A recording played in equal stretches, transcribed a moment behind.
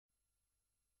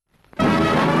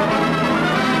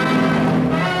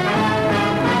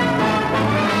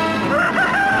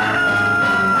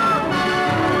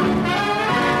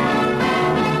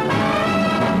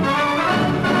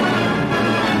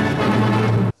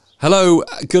Hello,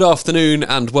 good afternoon,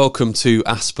 and welcome to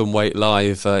Aspen Waite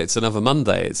Live. It's another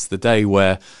Monday. It's the day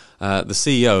where the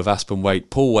CEO of Aspen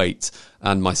Waite, Paul Waite,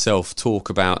 and myself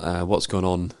talk about what's gone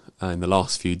on in the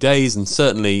last few days, and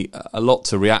certainly a lot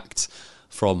to react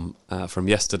from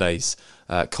yesterday's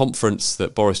conference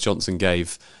that Boris Johnson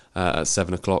gave at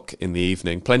 7 o'clock in the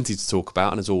evening. Plenty to talk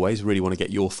about, and as always, really want to get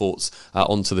your thoughts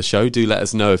onto the show. Do let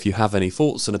us know if you have any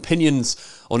thoughts and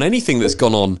opinions on anything that's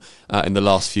gone on in the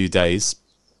last few days.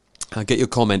 Get your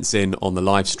comments in on the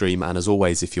live stream, and as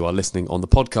always, if you are listening on the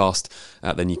podcast,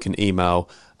 then you can email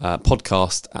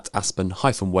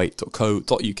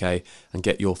podcast@aspen-waite.co.uk and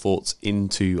get your thoughts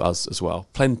into us as well.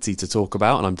 Plenty to talk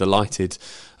about, and I'm delighted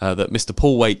that Mr.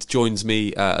 Paul Waite joins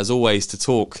me, as always, to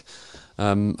talk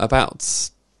about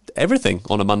everything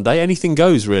on a Monday. Anything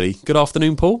goes, really. Good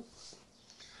afternoon, Paul.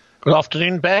 Good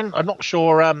afternoon, Ben. I'm not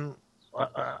sure a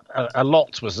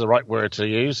lot was the right words to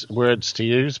use,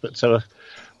 but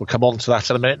we'll come on to that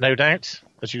in a minute, no doubt,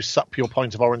 as you sup your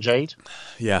pint of orangeade.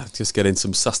 Yeah, just getting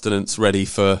some sustenance ready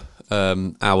for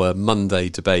our Monday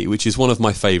debate, which is one of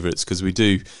my favourites, because we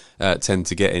do tend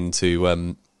to get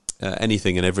into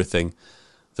anything and everything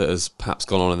that has perhaps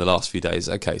gone on in the last few days.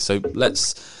 Okay, so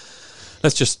let's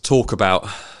just talk about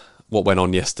what went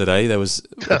on yesterday. There was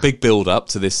a big build-up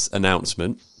to this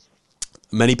announcement.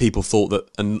 Many people thought that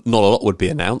not a lot would be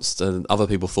announced, and other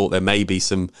people thought there may be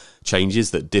some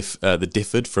changes that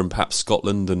differed from perhaps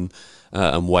Scotland and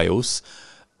Wales.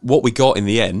 What we got in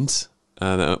the end,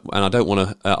 and I don't want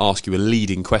to ask you a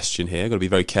leading question here. I've got to be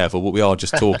very careful. But we are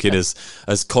just talking as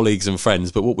colleagues and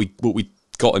friends. But what we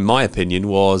got, in my opinion,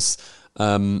 was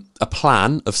a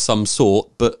plan of some sort,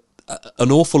 but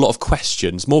an awful lot of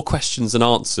questions, more questions than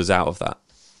answers out of that.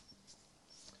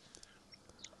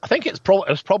 I think it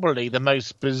was probably the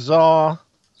most bizarre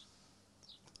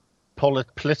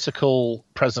political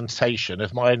presentation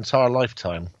of my entire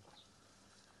lifetime.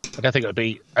 I don't think it would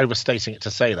be overstating it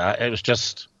to say that. It was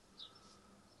just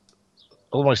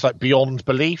almost like beyond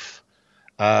belief.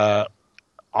 I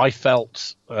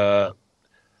felt,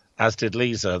 as did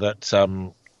Lisa, that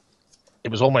it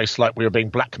was almost like we were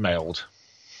being blackmailed.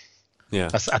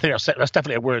 Yeah, I think that's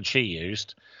definitely a word she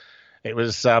used. It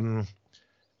was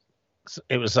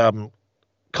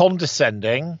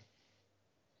condescending,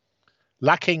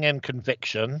 lacking in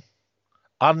conviction,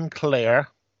 unclear,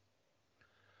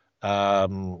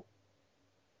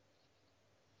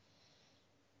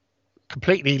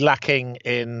 completely lacking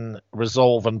in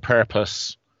resolve and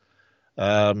purpose.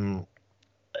 It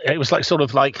was like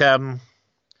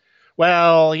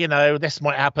well, this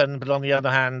might happen, but on the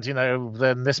other hand,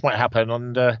 then this might happen,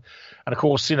 and of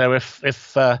course, if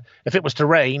it was to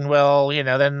rain, well,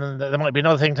 then there might be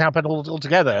another thing to happen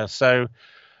altogether. So,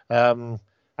 and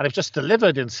it just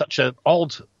delivered in such an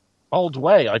odd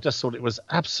way. I just thought it was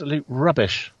absolute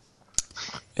rubbish.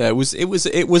 Yeah, it was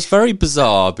very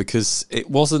bizarre, because it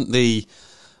wasn't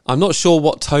I'm not sure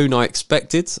what tone I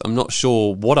expected. I'm not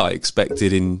sure what I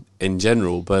expected in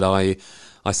general, but I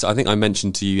think I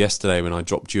mentioned to you yesterday when I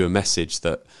dropped you a message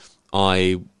that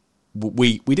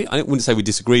we did. I wouldn't say we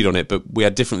disagreed on it, but we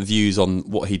had different views on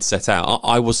what he'd set out.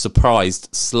 I was surprised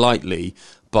slightly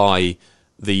by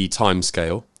the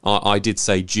timescale. I did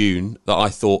say June, that I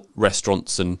thought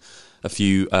restaurants and a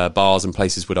few bars and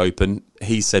places would open.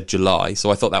 He said July, so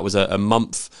I thought that was a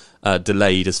month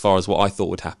delayed as far as what I thought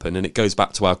would happen. And it goes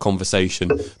back to our conversation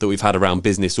that we've had around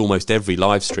business almost every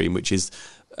live stream, which is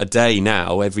a day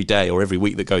now, every day or every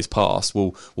week that goes past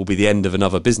will be the end of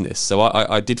another business. So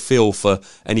I did feel for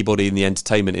anybody in the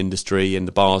entertainment industry, in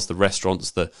the bars, the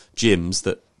restaurants, the gyms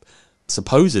that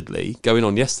supposedly going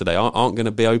on yesterday aren't going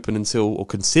to be open until, or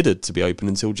considered to be open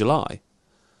until, July.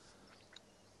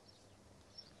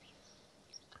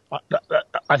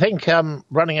 I think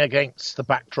running against the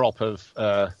backdrop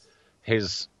of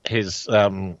his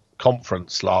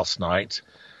conference last night,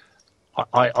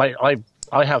 I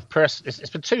have it's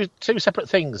been two separate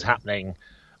things happening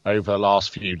over the last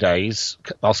few days,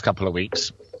 last couple of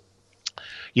weeks.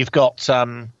 You've got,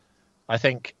 I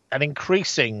think, an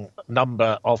increasing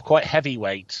number of quite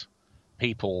heavyweight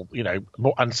people,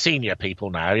 more and senior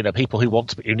people now, people who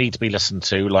need to be listened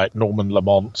to, like Norman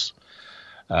Lamont,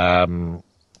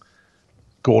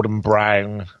 Gordon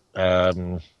Brown,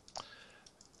 the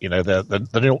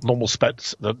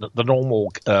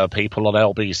normal people on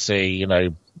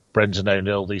LBC, Brendan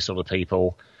O'Neill, these sort of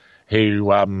people who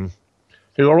are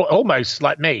almost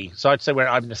like me. So I'd say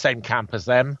I'm in the same camp as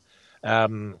them,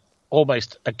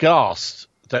 almost aghast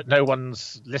that no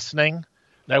one's listening,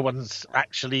 no one's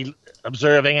actually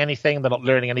observing anything. They're not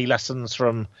learning any lessons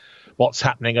from what's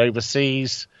happening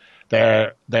overseas.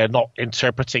 They're not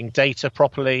interpreting data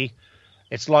properly.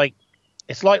 It's like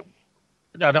it's like,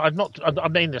 no, I'm not. I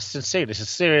mean this sincerely. This is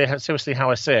seriously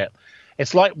how I see it.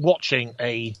 It's like watching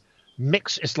a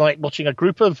mix. It's like watching a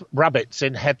group of rabbits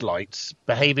in headlights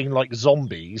behaving like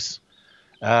zombies,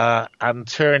 and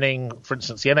turning, for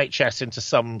instance, the NHS into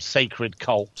some sacred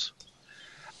cult.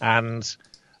 And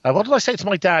what did I say to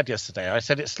my dad yesterday? I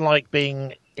said it's like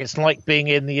being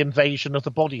in the invasion of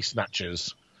the body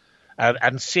snatchers,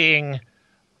 and seeing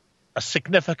a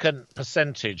significant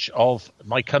percentage of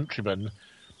my countrymen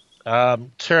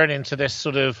turn into this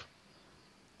sort of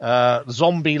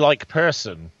zombie-like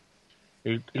person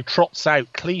who trots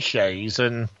out cliches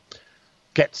and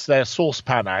gets their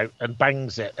saucepan out and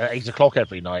bangs it at 8 o'clock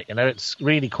every night. It's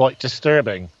really quite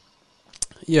disturbing.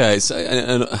 Yeah,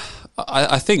 and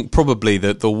I think probably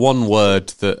the one word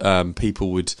that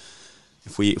people would,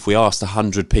 if we asked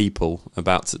 100 people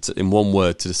about in one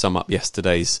word to sum up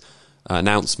yesterday's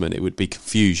announcement, it would be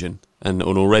confusion. And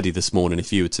already this morning,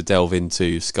 if you were to delve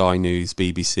into Sky News,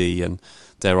 BBC, and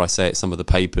dare I say it, some of the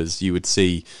papers, you would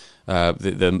see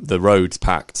the roads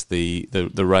packed, the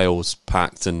rails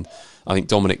packed, and I think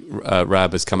Dominic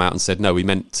Raab has come out and said, no, we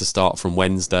meant to start from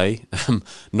Wednesday,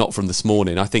 not from this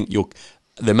morning. I think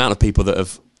the amount of people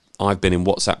that I've been in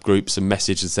WhatsApp groups and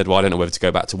messaged and said, well, I don't know whether to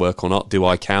go back to work or not. Do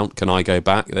I count? Can I go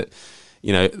back? That,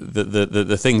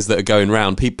 the things that are going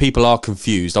around, people are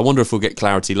confused. I wonder if we'll get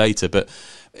clarity later, but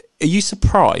are you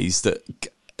surprised that,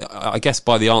 I guess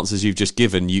by the answers you've just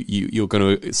given, you're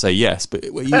going to say yes, but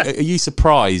are you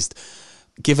surprised,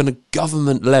 given a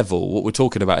government level, what we're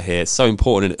talking about here, it's so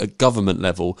important at a government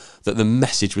level, that the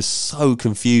message was so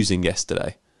confusing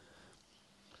yesterday?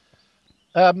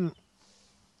 Well,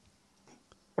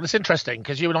 it's interesting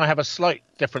because you and I have a slight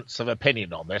difference of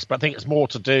opinion on this, but I think it's more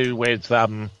to do with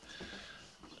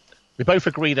we both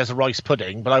agree there's a rice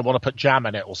pudding, but I want to put jam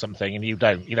in it or something, and you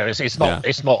don't.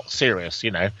 It's not serious.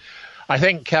 I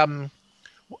think I'll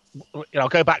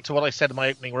go back to what I said in my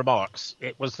opening remarks.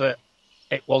 It was the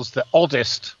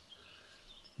oddest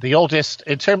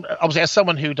in terms. Obviously, as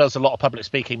someone who does a lot of public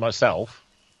speaking myself,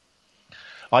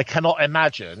 I cannot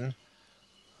imagine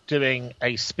doing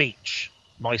a speech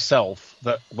myself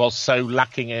that was so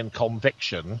lacking in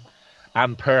conviction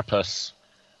and purpose,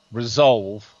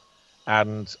 resolve,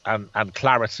 and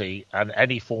clarity, and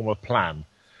any form of plan.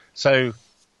 So,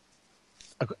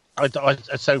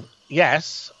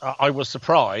 yes, I was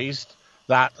surprised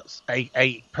that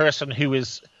a person who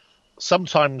is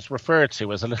sometimes referred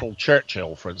to as a little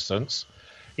Churchill, for instance,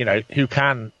 who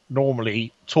can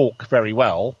normally talk very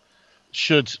well,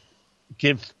 should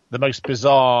give the most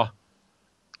bizarre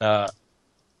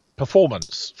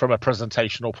performance from a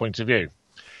presentational point of view.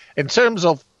 In terms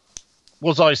of,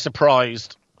 was I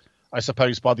surprised, I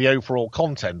suppose, by the overall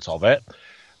content of it?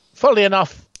 Funnily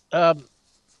enough, I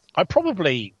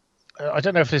probably, I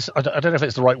don't know if it's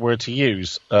the right word to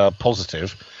use,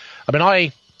 positive. I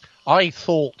mean, I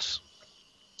thought,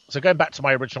 so going back to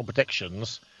my original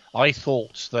predictions, I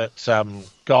thought that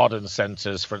garden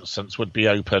centres, for instance, would be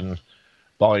open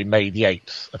by May the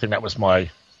 8th. I think that was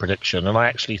my prediction. And I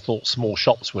actually thought small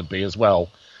shops would be as well.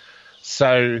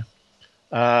 So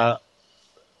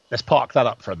let's park that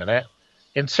up for a minute.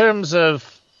 In terms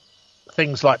of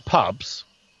things like pubs,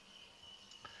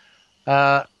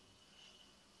 I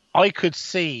could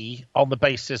see, on the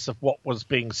basis of what was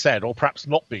being said, or perhaps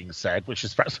not being said, which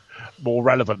is perhaps more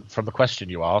relevant from the question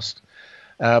you asked,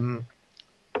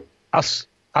 us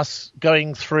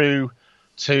going through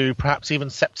to perhaps even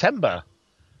September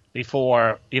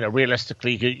before,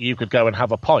 realistically you could go and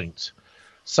have a pint.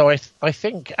 So I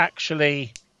think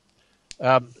actually,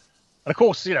 and of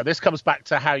course, this comes back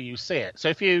to how you see it. So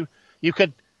if you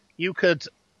could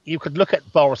look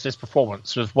at Boris's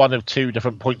performance with one of two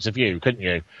different points of view, couldn't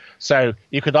you? So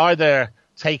you could either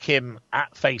take him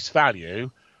at face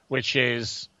value, which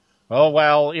is, oh,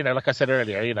 well, like I said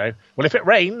earlier, well, if it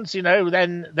rains,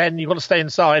 then you've got to stay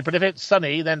inside. But if it's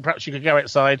sunny, then perhaps you could go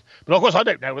outside. But of course, I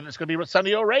don't know whether it's going to be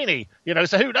sunny or rainy,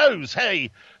 so who knows?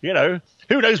 Hey, who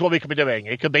knows what we could be doing?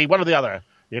 It could be one or the other,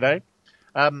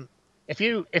 If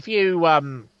you, I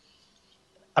mean,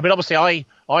 obviously, I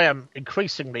am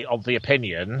increasingly of the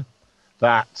opinion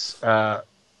that I'm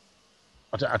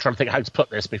trying to think how to put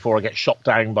this before I get shot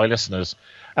down by listeners.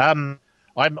 I'm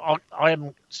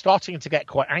starting to get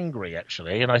quite angry,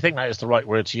 actually, and I think that is the right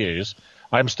word to use.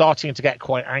 I'm starting to get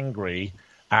quite angry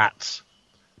at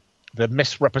the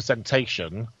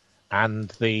misrepresentation and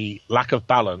the lack of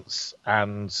balance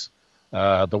and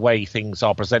the way things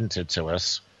are presented to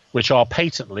us, which are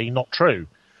patently not true.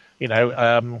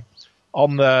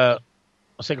 On the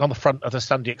front of the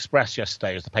Sunday Express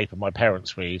yesterday, as the paper my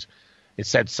parents read, it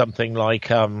said something like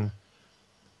COVID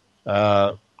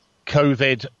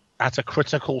at a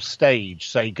critical stage,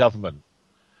 say government.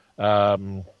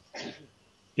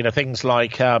 Things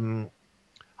like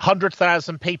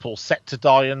 100,000 people set to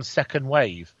die in second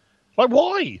wave. Like,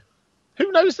 why? Who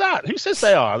knows that? Who says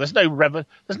they are? There's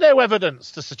no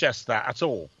evidence to suggest that at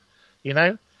all.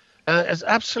 It's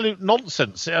absolute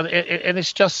nonsense, and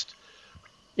it's just,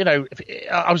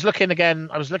 I was looking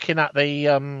at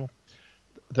the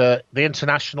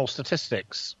international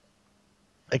statistics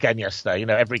again yesterday.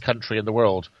 Every country in the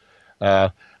world,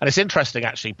 and it's interesting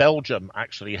actually. Belgium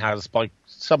actually has by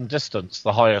some distance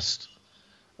the highest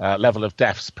level of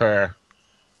deaths per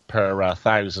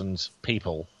 1,000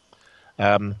 people.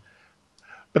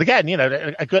 But again,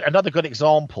 another good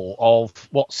example of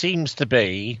what seems to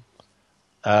be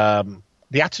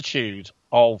the attitude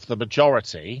of the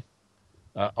majority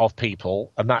of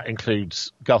people, and that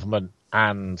includes government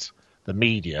and the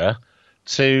media,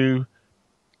 to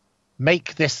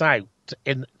make this out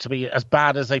to be as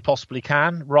bad as they possibly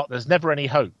can. There's never any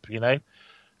hope,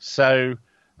 So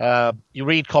you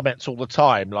read comments all the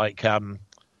time like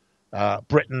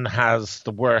Britain has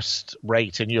the worst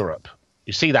rate in Europe.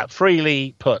 You see that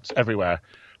freely put everywhere.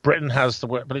 Britain has the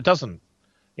worst, but it doesn't.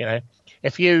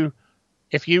 If you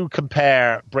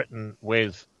compare Britain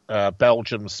with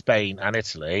Belgium, Spain, and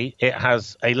Italy, it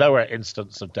has a lower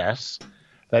instance of deaths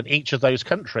than each of those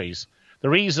countries. The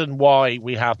reason why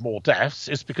we have more deaths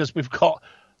is because we've got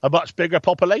a much bigger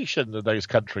population than those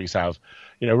countries have.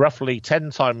 Roughly 10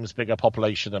 times bigger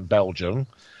population than Belgium,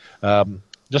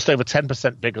 just over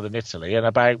 10% bigger than Italy, and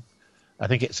I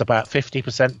think it's about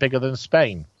 50% bigger than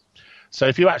Spain. So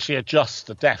if you actually adjust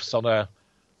the deaths on a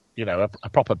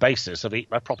proper basis of a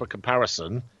proper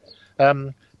comparison,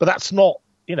 but that's not,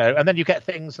 and then you get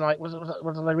things like, what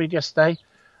did I read yesterday?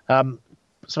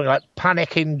 Something like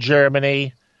panic in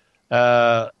Germany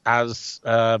as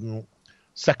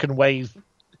second wave.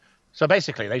 So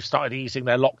basically, they've started easing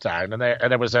their lockdown, and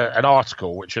there was an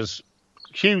article which was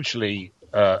hugely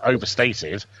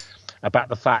overstated about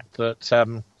the fact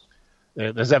that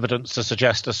there's evidence to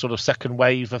suggest a sort of second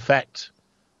wave effect.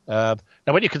 Now,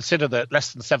 when you consider that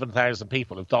less than 7,000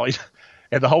 people have died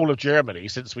in the whole of Germany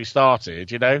since we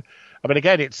started,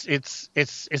 again,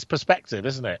 it's perspective,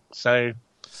 isn't it? So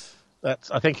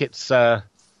I think it's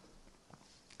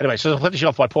anyway. So finishing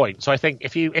off my point. So I think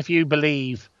if you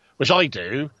believe, which I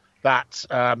do, that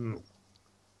I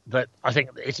think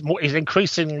it's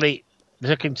increasingly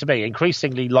looking to me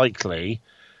increasingly likely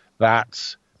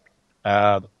that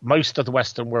most of the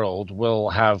Western world will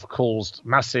have caused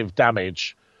massive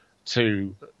damage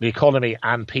to the economy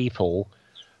and people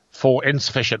for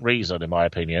insufficient reason, in my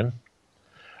opinion.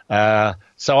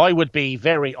 So I would be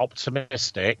very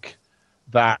optimistic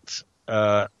that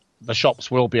the shops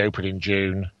will be open in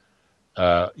June.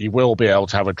 You will be able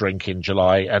to have a drink in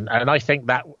July. And I think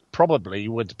that probably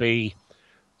would be,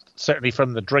 certainly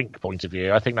from the drink point of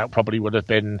view, I think that probably would have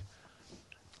been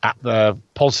at the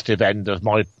positive end of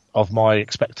my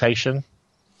expectation.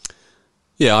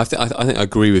 Yeah, I think I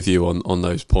agree with you on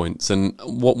those points. And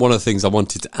one of the things I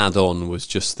wanted to add on was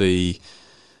just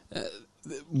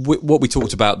what we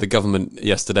talked about the government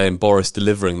yesterday and Boris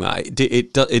delivering that.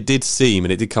 It did seem,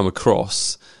 and it did come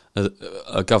across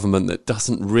a government that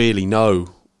doesn't really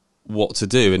know what to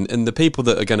do. And the people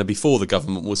that are going to be for the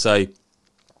government will say,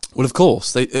 well, of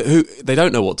course they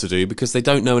don't know what to do because they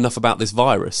don't know enough about this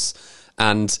virus,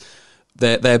 and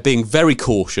they're being very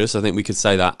cautious. I think we could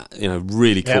say that,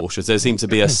 really cautious. There seemed to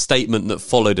be a statement that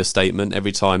followed a statement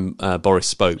every time Boris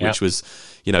spoke, which was,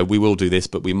 we will do this,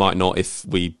 but we might not if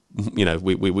we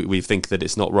think that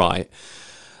it's not right.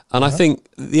 And I think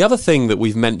the other thing that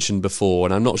we've mentioned before,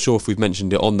 and I'm not sure if we've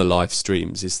mentioned it on the live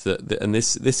streams, is that, and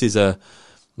this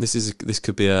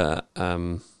could be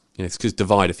this could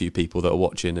divide a few people that are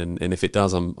watching, and if it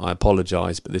does, I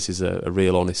apologise, but this is a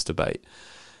real honest debate.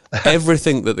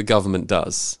 Everything that the government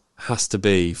does has to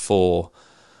be for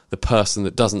the person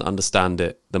that doesn't understand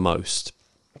it the most.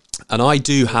 And I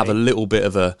do have a little bit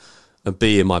of a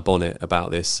bee in my bonnet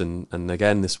about this, and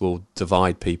again, this will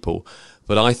divide people.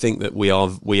 But I think that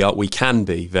we can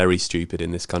be very stupid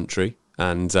in this country,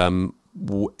 and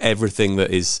everything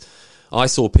that is. I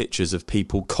saw pictures of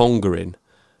people congering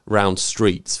round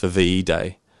streets for VE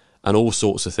Day, and all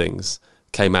sorts of things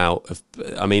came out of.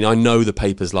 I mean, I know the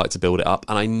papers like to build it up,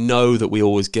 and I know that we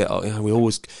always we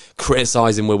always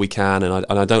criticise him where we can, and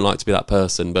I don't like to be that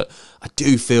person, but I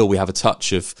do feel we have a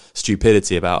touch of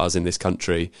stupidity about us in this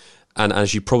country, and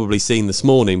as you've probably seen this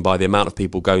morning by the amount of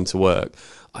people going to work,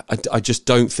 I just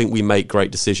don't think we make great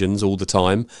decisions all the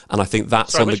time, and I think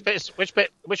that's which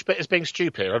bit is being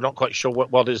stupid? I'm not quite sure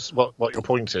what your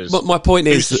point is. But my point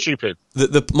is that stupid.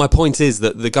 My point is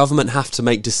that the government have to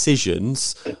make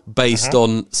decisions based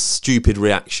on stupid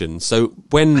reactions. So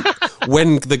when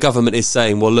the government is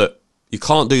saying, "Well, look, you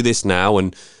can't do this now,"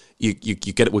 and you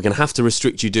get it, we're going to have to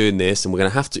restrict you doing this, and we're going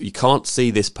to have to, you can't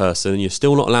see this person, and you're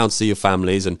still not allowed to see your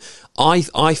families. And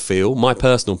I feel, my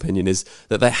personal opinion is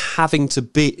that they're having to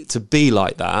be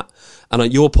like that.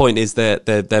 And your point is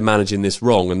they're managing this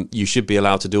wrong, and you should be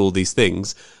allowed to do all these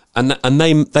things. And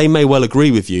they may well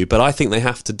agree with you, but I think they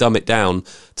have to dumb it down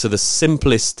to the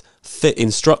simplest fit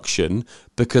instruction,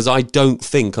 because I don't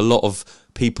think a lot of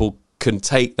people can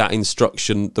take that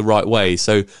instruction the right way.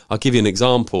 So I'll give you an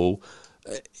example.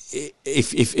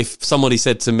 If somebody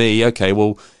said to me, okay,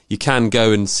 well, you can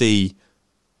go and see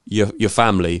your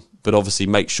family, but obviously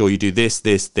make sure you do this,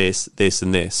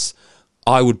 and this,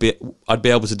 I'd be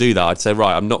able to do that. I'd say,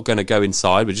 right, I'm not going to go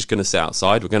inside. We're just going to sit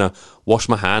outside. We're going to wash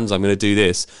my hands. I'm going to do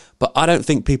this. But I don't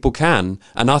think people can.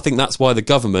 And I think that's why the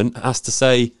government has to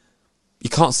say, you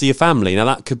can't see your family. Now,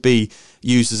 that could be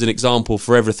used as an example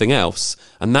for everything else.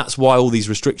 And that's why all these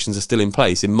restrictions are still in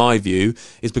place, in my view,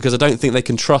 is because I don't think they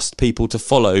can trust people to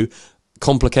follow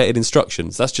complicated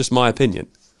instructions. That's just my opinion.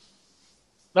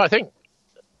 No, I think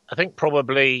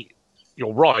probably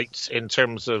you're right in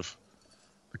terms of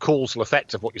the causal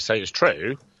effect of what you say is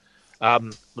true.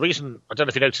 The reason, I don't know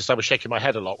if you noticed, I was shaking my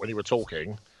head a lot when you were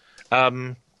talking.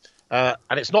 And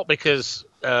it's not because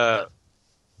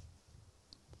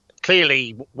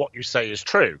clearly what you say is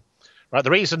true, right? The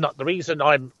reason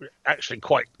I'm actually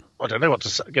quite, I don't know what to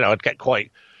say, I'd get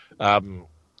quite,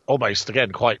 almost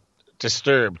again, quite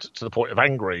disturbed to the point of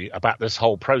angry about this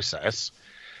whole process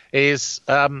is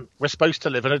we're supposed to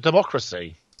live in a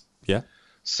democracy. Yeah.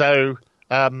 So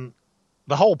the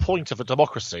whole point of a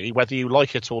democracy, whether you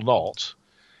like it or not,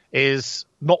 is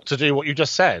not to do what you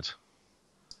just said.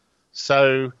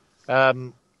 So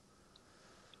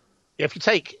if you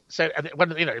take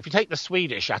the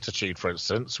Swedish attitude, for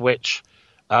instance, which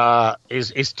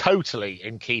is totally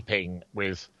in keeping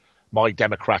with my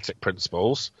democratic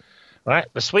principles, right?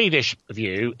 The Swedish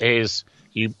view is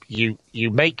you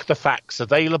make the facts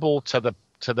available to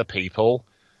the people.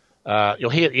 You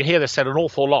hear this said an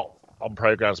awful lot on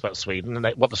programs about Sweden,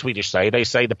 and what the Swedish say, they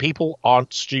say the people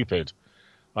aren't stupid,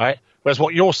 right? Whereas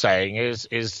what you're saying is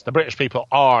the British people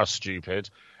are stupid,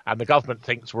 and the government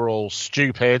thinks we're all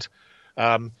stupid.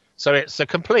 So it's a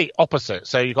complete opposite.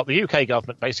 So you've got the UK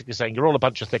government basically saying you're all a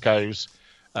bunch of thickos.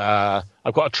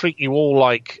 I've got to treat you all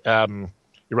like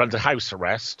you're under house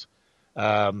arrest.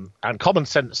 And common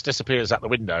sense disappears out the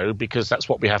window because that's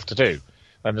what we have to do.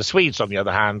 And the Swedes, on the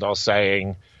other hand, are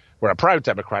saying we're a proud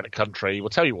democratic country. We'll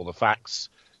tell you all the facts.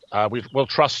 We'll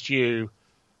trust you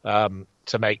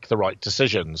to make the right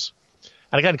decisions.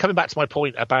 And again, coming back to my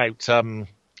point about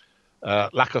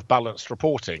lack of balanced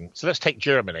reporting. So let's take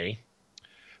Germany.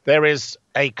 There is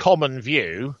a common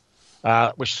view,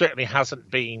 which certainly hasn't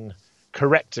been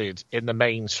corrected in the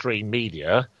mainstream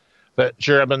media, that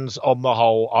Germans, on the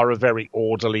whole, are a very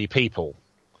orderly people.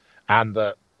 And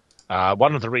that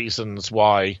one of the reasons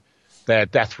why their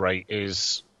death rate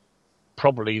is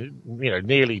probably,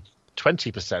 nearly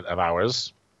 20% of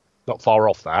ours, not far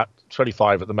off that,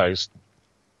 25 at the most,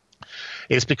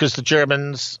 is because the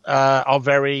Germans are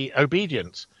very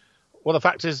obedient. Well, the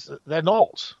fact is they're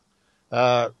not.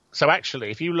 So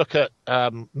actually, if you look at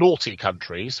naughty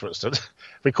countries, for instance,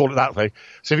 if we call it that way,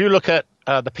 so if you look at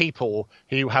the people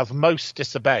who have most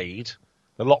disobeyed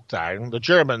the lockdown, the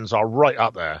Germans are right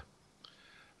up there.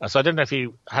 So I don't know if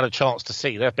you had a chance to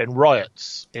see, there have been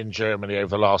riots in Germany over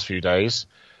the last few days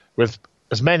with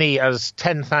as many as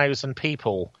 10,000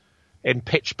 people in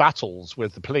pitched battles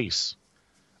with the police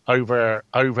over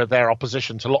their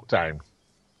opposition to lockdown.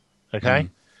 Okay?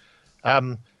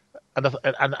 And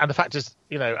the fact is,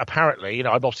 apparently,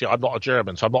 I'm not a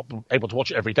German, so I'm not able to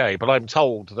watch it every day, but I'm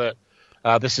told that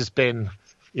this has been,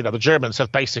 the Germans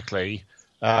have basically,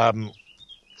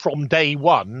 from day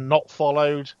one, not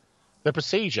followed the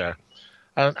procedure.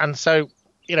 And so,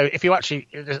 if you actually,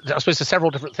 I suppose there's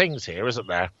several different things here, isn't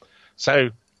there?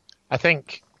 So I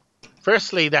think,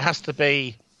 firstly, there has to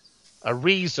be a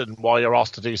reason why you're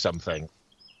asked to do something,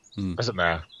 isn't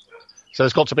there? So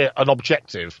there's got to be an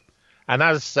objective. And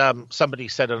as somebody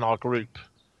said in our group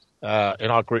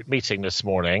meeting this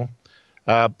morning,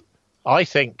 I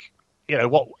think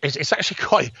it's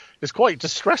actually quite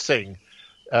distressing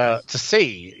to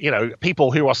see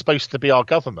people who are supposed to be our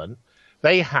government.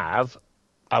 They have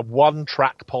a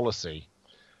one-track policy.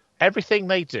 everything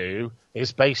they do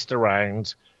is based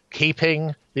around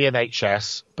keeping the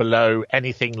NHS below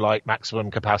anything like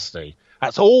maximum capacity.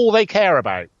 That's all they care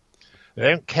about. They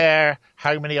don't care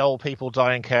how many old people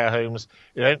die in care homes.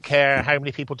 They don't care how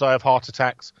many people die of heart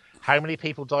attacks, how many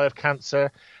people die of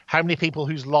cancer, how many people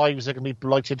whose lives are going to be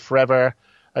blighted forever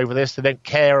over this. They don't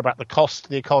care about the cost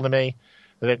of the economy.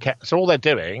 They don't care. So all they're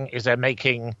doing is they're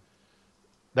making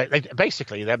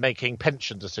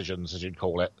pension decisions, as you'd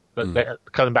call it. But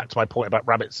coming back to my point about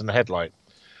rabbits in the headlight.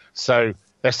 So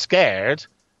they're scared.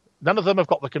 None of them have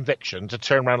got the conviction to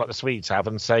turn around like the Swedes have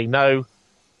and say, no,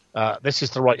 this is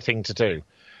the right thing to do.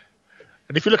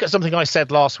 And if you look at something I said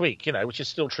last week, which is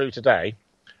still true today,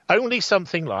 only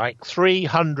something like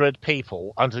 300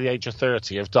 people under the age of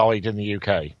 30 have died in the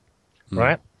UK,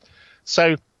 right?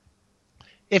 So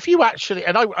if you actually,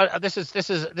 and this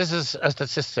is a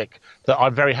statistic that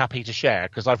I'm very happy to share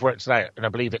because I've worked it out and I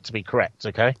believe it to be correct.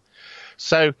 Okay,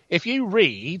 so if you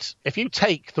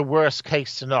take the worst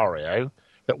case scenario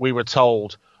that we were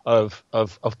told of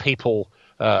people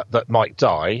that might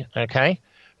die, okay,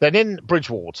 then in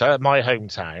Bridgewater, my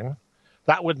hometown,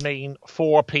 that would mean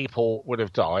 4 people would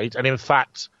have died, and in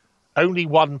fact, only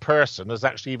one person has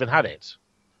actually even had it,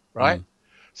 right?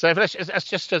 So if let's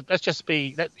just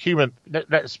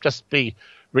be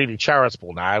really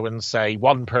charitable now and say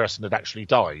one person had actually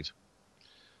died.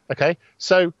 Okay,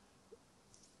 so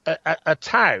a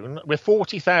town with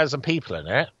 40,000 people in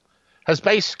it has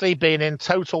basically been in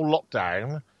total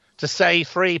lockdown to save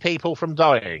 3 people from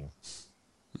dying.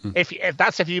 If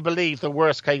that's if you believe the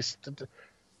worst case.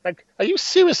 Like, are you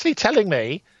seriously telling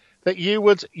me that you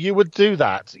would do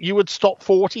that? You would stop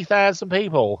 40,000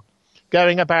 people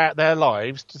going about their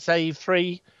lives to save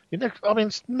 3? I mean,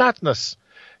 it's madness.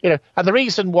 And the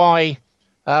reason why,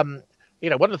 one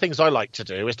of the things I like to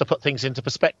do is to put things into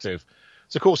perspective.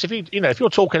 So, of course, if you're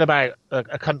talking about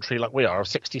a country like we are of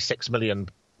 66 million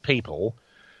people,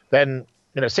 then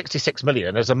 66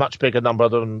 million is a much bigger number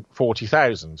than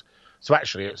 40,000. So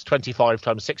actually, it's 25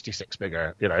 times 66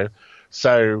 bigger.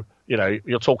 So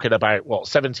you're talking about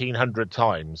 1,700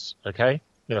 times. Okay,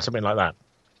 something like that.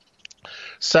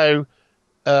 So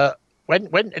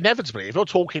when inevitably, if you're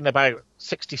talking about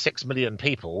 66 million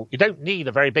people, you don't need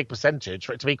a very big percentage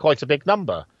for it to be quite a big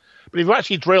number. But if you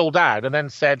actually drill down and then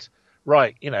said,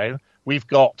 right, we've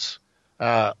got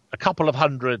a couple of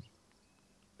hundred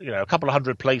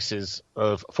places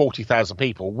of 40,000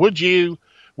 people, would you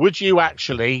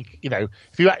actually,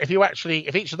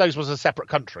 if each of those was a separate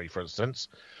country, for instance,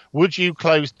 would you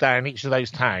close down each of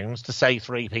those towns to save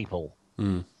 3 people?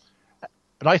 And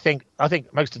I think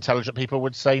most intelligent people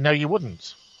would say, no, you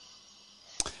wouldn't.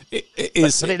 But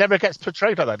it never gets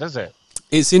portrayed like that, does it?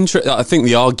 It's interesting. I think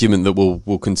the argument that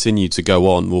will continue to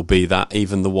go on will be that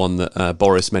even the one that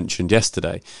Boris mentioned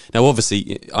yesterday. Now,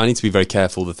 obviously, I need to be very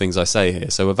careful the things I say here.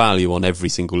 So a value on every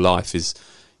single life is,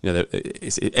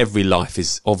 every life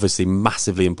is obviously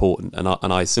massively important,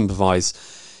 and I sympathise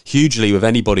hugely with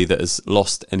anybody that has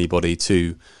lost anybody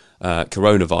to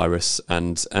coronavirus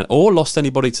or lost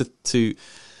anybody to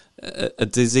a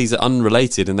disease that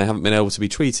unrelated and they haven't been able to be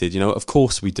treated. Of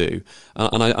course we do,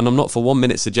 and I'm not for 1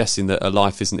 minute suggesting that a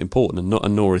life isn't important,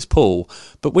 and nor is Paul.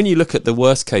 But when you look at the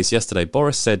worst case yesterday,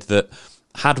 Boris said that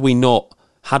had we not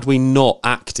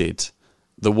acted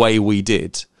the way we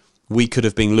did, we could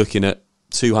have been looking at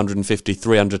 250,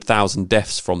 300,000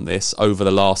 deaths from this over the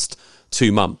last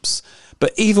 2 months.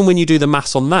 But even when you do the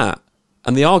maths on that,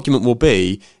 and the argument will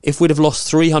be, if we'd have lost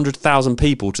 300,000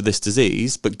 people to this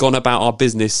disease, but gone about our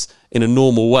business in a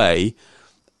normal way,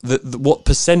 what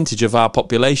percentage of our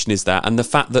population is that? And the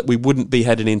fact that we wouldn't be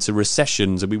heading into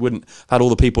recessions and we wouldn't have had all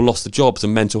the people lost their jobs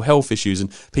and mental health issues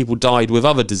and people died with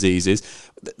other diseases.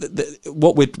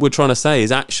 What we're trying to say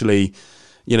is actually,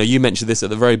 you mentioned this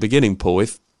at the very beginning, Paul,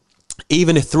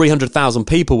 even if 300,000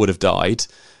 people would have died,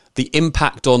 the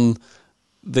impact on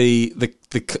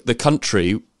the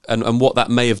country and what that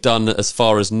may have done as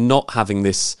far as not having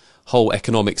this whole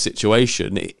economic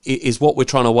situation is what we're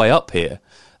trying to weigh up here.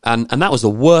 And that was the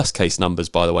worst case numbers,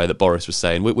 by the way, that Boris was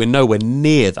saying. We're nowhere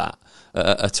near that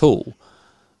at all.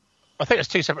 I think it's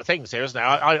 2 separate things here, isn't it?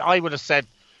 I would have said,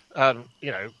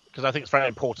 because I think it's very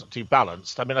important to be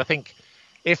balanced. I mean, I think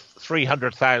if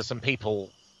 300,000 people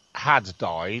had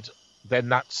died, then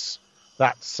that's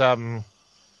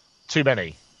too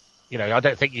many. I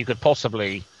don't think you could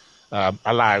possibly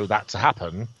allow that to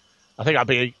happen. I think I'd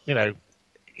be, you're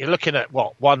looking at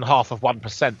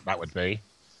 0.5%. That would be.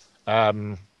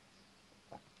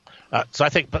 So I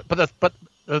think, but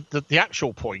the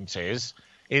actual point is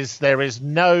there is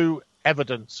no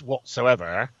evidence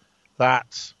whatsoever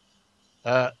that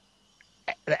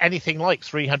anything like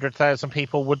 300,000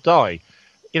 people would die.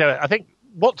 I think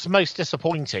what's most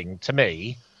disappointing to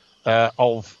me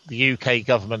of the UK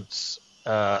government's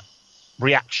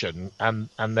reaction and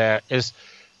there is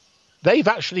they've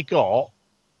actually got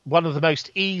one of the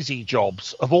most easy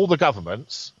jobs of all the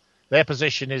governments. Their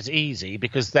position is easy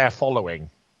because they're following.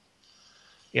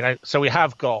 So we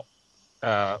have got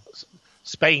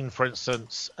Spain, for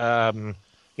instance.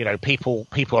 People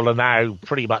are now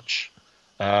pretty much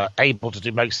able to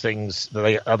do most things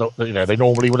that they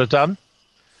normally would have done.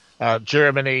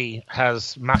 Germany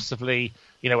has massively,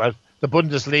 the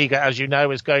Bundesliga, as you know,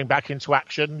 is going back into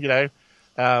action.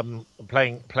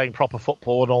 Playing proper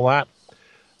football and all that.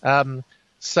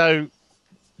 So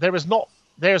there's not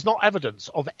evidence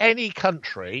of any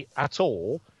country at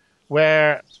all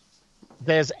where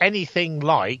there's anything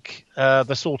like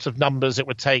the sort of numbers it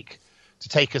would take to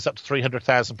take us up to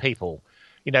 300,000 people.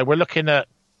 We're looking at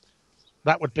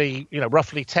that would be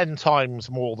roughly 10 times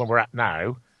more than we're at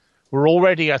now. We're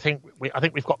already, I think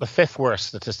we've got the 5th worst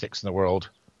statistics in the world.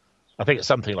 I think it's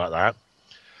something like that.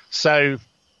 So,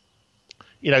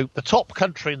 the top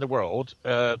country in the world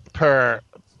per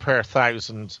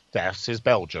 1,000 deaths is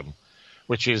Belgium,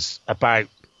 which is about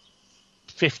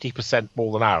 50%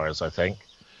 more than ours, I think.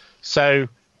 So,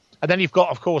 and then you've got,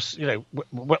 of course,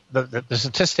 the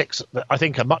statistics that I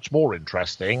think are much more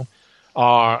interesting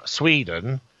are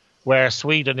Sweden, where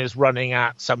Sweden is running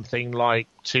at something like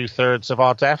 2/3 of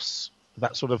our deaths,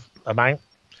 that sort of amount.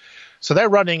 So they're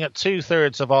running at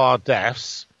 2/3 of our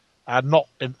deaths and not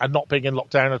being in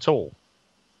lockdown at all.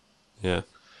 Yeah.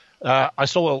 I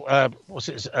saw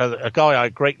a guy I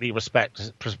greatly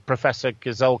respect, Professor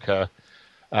Gizelka,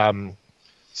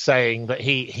 saying that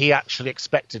he actually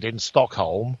expected in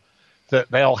Stockholm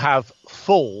that they'll have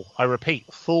full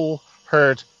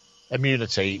herd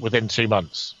immunity within 2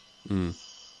 months.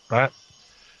 Right?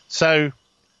 So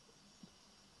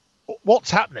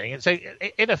what's happening? So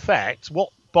in effect, what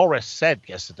Boris said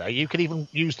yesterday, you could even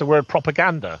use the word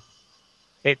propaganda.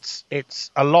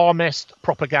 It's alarmist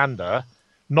propaganda,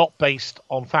 not based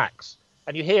on facts.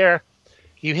 And you hear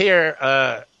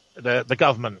the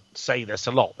government say this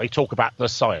a lot. They talk about the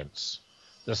science.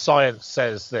 The science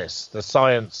says this. The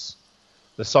science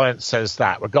says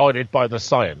that. We're guided by the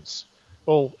science.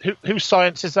 Well, whose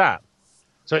science is that?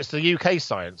 So it's the UK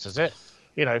science, is it?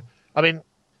 I mean,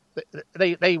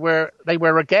 they were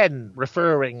again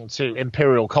referring to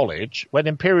Imperial College when the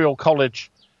Imperial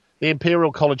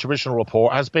College original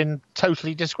report has been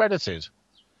totally discredited.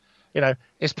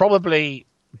 It's probably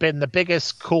been the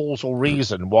biggest causal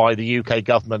reason why the UK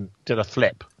government did a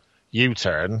flip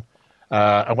U-turn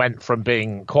and went from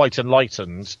being quite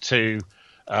enlightened to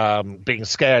being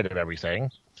scared of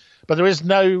everything. But there was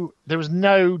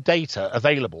no data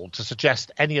available to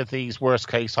suggest any of these worst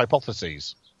case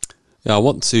hypotheses. Yeah, I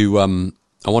want to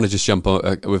just jump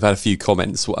on. We've had a few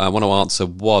comments. I want to answer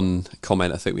one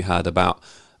comment I think we had about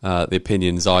the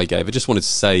opinions I gave. I just wanted to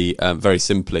say very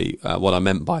simply what I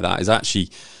meant by that is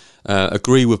actually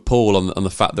agree with Paul on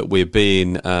the fact that we're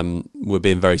being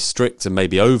very strict and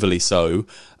maybe overly so.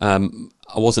 I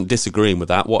wasn't disagreeing with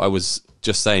that. What I was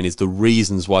just saying is the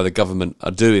reasons why the government are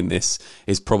doing this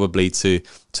is probably to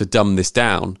dumb this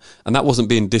down. And that wasn't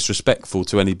being disrespectful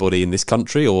to anybody in this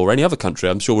country or any other country.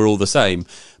 I'm sure we're all the same.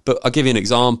 But I'll give you an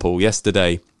example.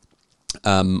 Yesterday,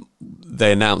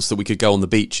 they announced that we could go on the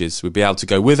beaches. We'd be able to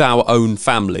go with our own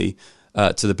family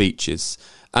to the beaches.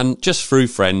 And just through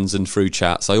friends and through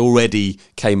chats, I already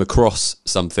came across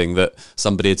something that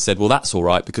somebody had said, well, that's all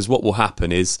right, because what will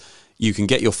happen is you can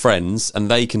get your friends and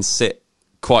they can sit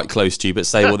quite close to you, but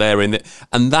say, well, they're in it.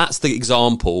 And that's the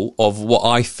example of what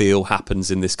I feel happens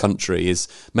in this country. Is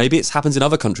maybe it happens in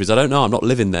other countries. I don't know. I'm not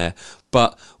living there.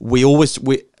 But it's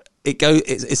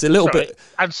a little bit.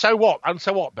 And so what?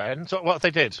 Ben? So what if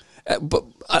they did? And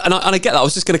I get that. I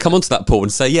was just going to come onto that, Paul,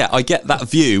 and say, yeah, I get that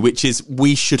view, which is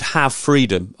we should have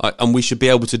freedom and we should be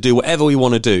able to do whatever we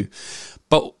want to do.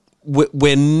 But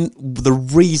when the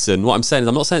reason, what I'm saying is,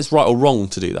 I'm not saying it's right or wrong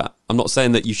to do that. I'm not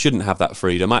saying that you shouldn't have that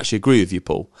freedom. I actually agree with you,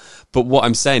 Paul. But what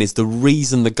I'm saying is the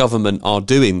reason the government are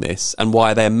doing this and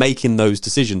why they're making those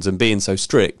decisions and being so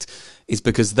strict is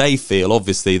because they feel,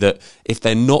 obviously, that if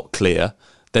they're not clear,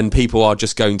 then people are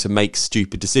just going to make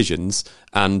stupid decisions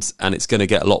and it's going to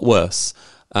get a lot worse.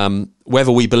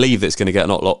 Whether we believe that it's going to get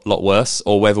a lot worse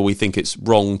or whether we think it's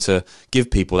wrong to give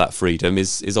people that freedom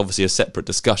is obviously a separate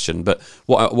discussion. But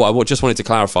what I just wanted to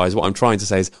clarify is what I'm trying to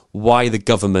say is why the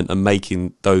government are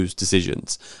making those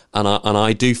decisions. And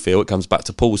I do feel it comes back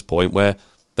to Paul's point where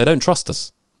they don't trust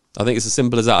us. I think it's as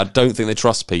simple as that. I don't think they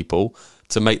trust people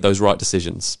to make those right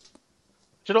decisions.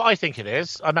 Do you know what I think it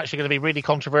is? I'm actually going to be really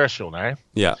controversial now.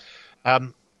 Yeah.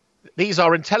 These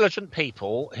are intelligent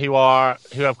people who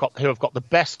have got the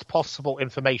best possible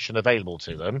information available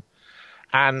to them,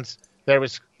 and there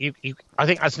is I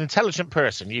think as an intelligent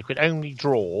person you can only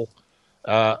draw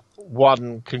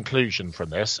one conclusion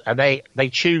from this, and they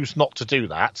choose not to do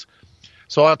that.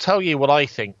 So I'll tell you what I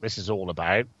think this is all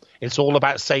about. It's all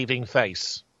about saving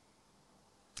face.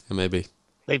 Maybe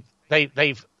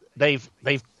they've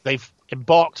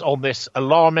embarked on this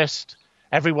alarmist.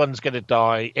 Everyone's going to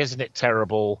die. Isn't it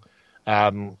terrible?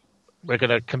 We're going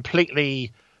to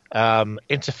completely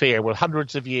interfere with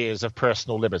hundreds of years of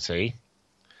personal liberty,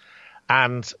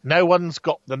 and no one's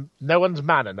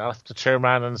man enough to turn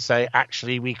around and say,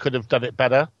 actually, we could have done it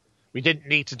better. We didn't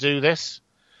need to do this.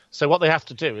 So what they have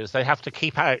to do is they have to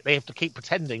keep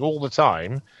pretending all the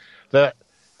time that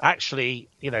actually,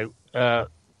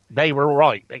 they were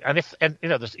right. And if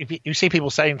you see people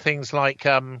saying things like,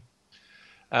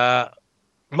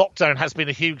 lockdown has been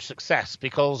a huge success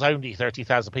because only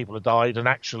 30,000 people have died, and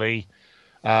actually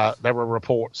there were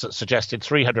reports that suggested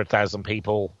 300,000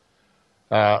 people.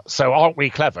 So aren't we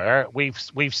clever?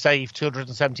 We've saved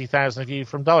 270,000 of you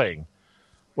from dying.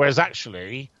 Whereas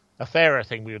actually a fairer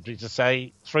thing we would be to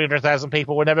say 300,000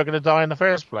 people were never going to die in the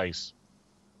first place.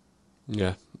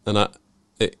 Yeah, and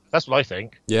that's what I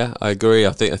think. Yeah, I agree.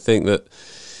 I think that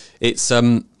it's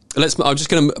I'm just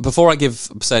going to, before I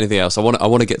say anything else, I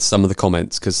want to get some of the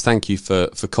comments, because thank you for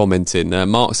commenting.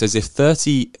 Mark says, if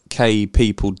 30k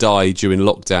people die during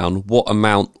lockdown, what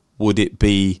amount would it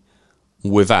be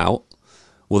without?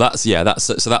 Well,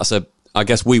 I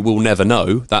guess we will never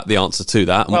know the answer to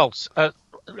that. Well,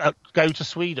 go to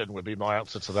Sweden would be my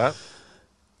answer to that.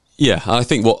 Yeah, I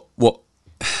think what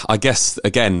I guess,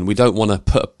 again, we don't want to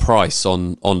put a price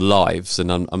on lives,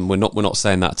 and we're not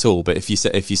saying that at all. But if you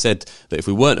said that if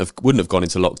we wouldn't have gone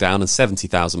into lockdown and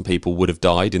 70,000 people would have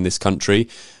died in this country,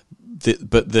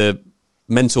 but the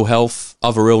mental health,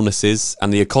 other illnesses,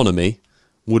 and the economy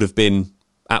would have been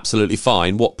absolutely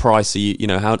fine, what price are you?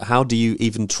 How do you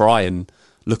even try and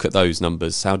look at those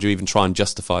numbers? How do you even try and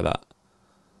justify that?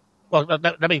 Well,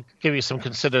 let me give you some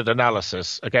considered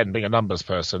analysis, again, being a numbers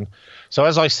person. So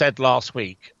as I said last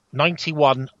week,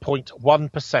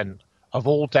 91.1% of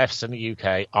all deaths in the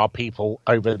UK are people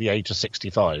over the age of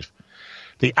 65.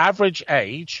 The average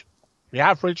age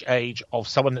of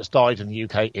someone that's died in the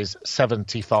UK is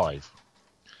 75.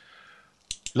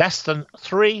 Less than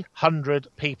 300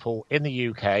 people in the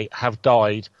UK have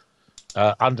died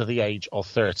under the age of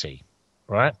 30,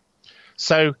 right?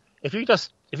 So if you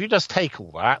just take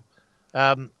all that,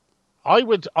 I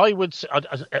would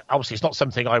obviously it's not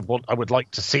something I would like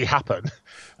to see happen,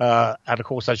 and of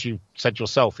course, as you said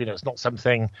yourself, it's not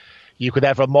something you could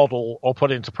ever model or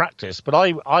put into practice. But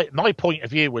my point of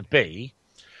view would be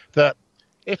that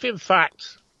if in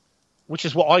fact, which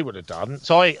is what I would have done,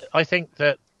 so I think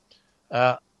that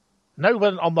no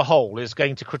one on the whole is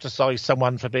going to criticise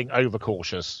someone for being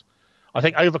overcautious. I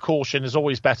think overcaution is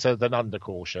always better than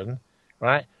undercaution,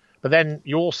 right? But then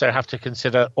you also have to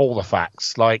consider all the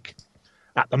facts. Like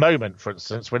at the moment, for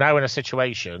instance, we're now in a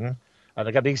situation, and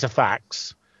again, these are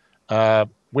facts,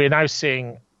 we're now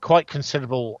seeing quite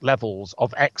considerable levels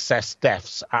of excess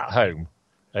deaths at home,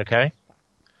 okay?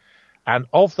 And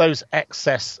of those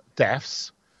excess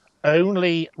deaths,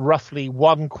 only roughly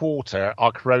 1/4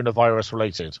 are coronavirus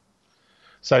related.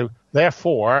 So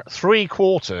therefore,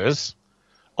 3/4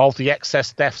 of the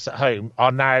excess deaths at home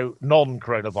are now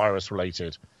non-coronavirus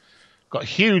related. Got a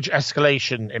huge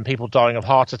escalation in people dying of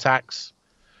heart attacks.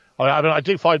 I mean, I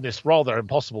do find this rather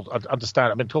impossible to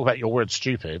understand. I mean, talk about your word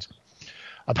stupid.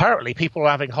 Apparently, people are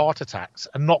having heart attacks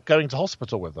and not going to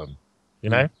hospital with them,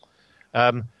 Now,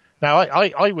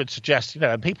 I would suggest,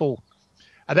 and people...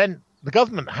 And then the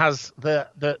government has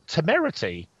the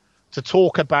temerity to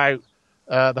talk about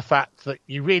the fact that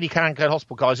you really can't go to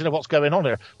hospital, guys. You know what's going on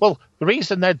here? Well, the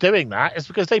reason they're doing that is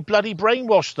because they bloody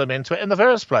brainwashed them into it in the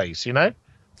first place,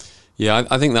 Yeah,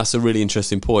 I think that's a really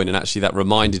interesting point, and actually that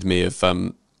reminded me of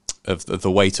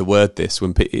the way to word this,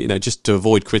 when just to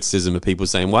avoid criticism of people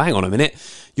saying, well, hang on a minute,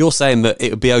 you're saying that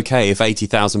it would be okay if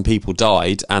 80,000 people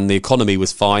died and the economy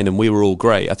was fine and we were all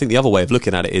great. I think the other way of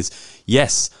looking at it is,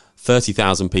 yes,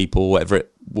 30,000 people, whatever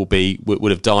it will be,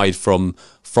 would have died from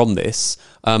this,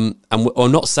 and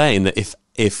I'm not saying that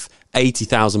if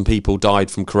 80,000 people died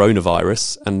from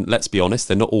coronavirus, and let's be honest,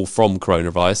 they're not all from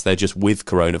coronavirus, they're just with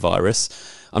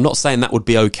coronavirus. I'm not saying that would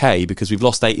be okay, because we've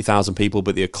lost 80,000 people,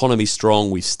 but the economy's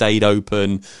strong, we've stayed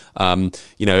open.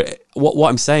 What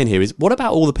I'm saying here is, what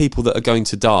about all the people that are going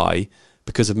to die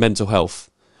because of mental health?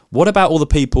 What about all the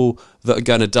people that are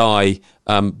going to die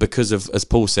because of, as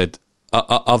Paul said,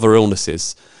 other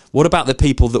illnesses? What about the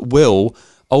people that will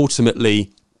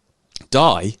ultimately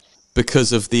die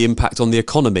because of the impact on the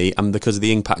economy and because of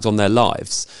the impact on their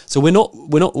lives. So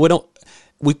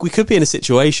we could be in a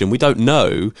situation, we don't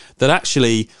know, that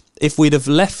actually if we'd have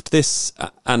left this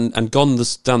and gone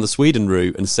down the Sweden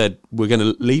route and said we're going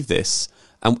to leave this,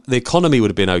 and the economy would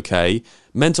have been okay,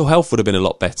 mental health would have been a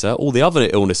lot better, all the other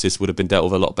illnesses would have been dealt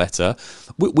with a lot better.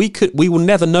 We will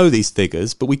never know these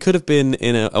figures, but we could have been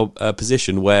in a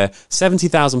position where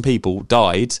 70,000 people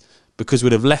died because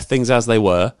we'd have left things as they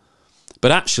were.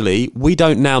 But actually, we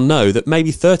don't now know that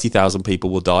maybe 30,000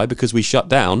 people will die because we shut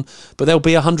down, but there'll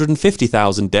be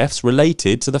 150,000 deaths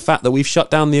related to the fact that we've shut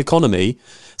down the economy.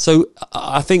 So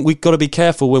I think we've got to be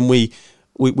careful when we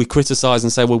criticise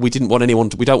and say, well, we don't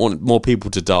want more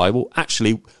people to die. Well,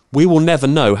 actually, we will never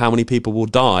know how many people will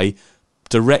die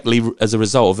directly as a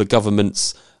result of the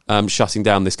government's shutting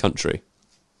down this country.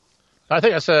 I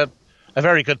think that's a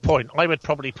very good point. I would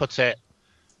probably put it,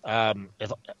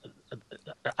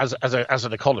 as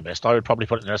an economist, I would probably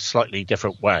put it in a slightly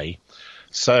different way.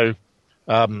 So,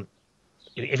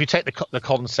 if you take the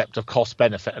concept of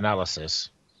cost-benefit analysis,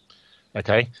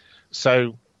 okay,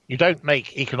 so you don't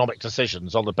make economic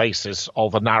decisions on the basis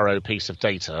of a narrow piece of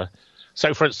data.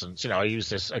 So, for instance, I use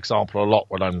this example a lot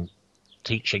when I'm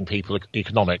teaching people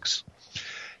economics.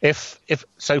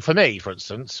 So for me, for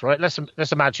instance, right,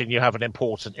 let's imagine you have an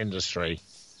important industry,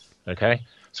 okay,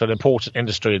 so an important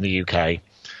industry in the UK,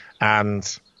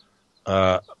 and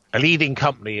a leading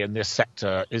company in this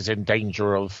sector is in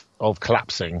danger of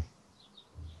collapsing.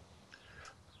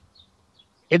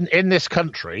 In this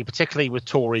country, particularly with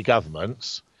Tory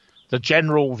governments, the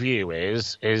general view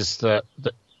is that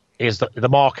the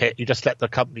market, you just let the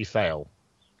company fail.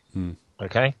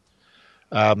 Okay,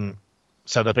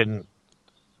 so there've been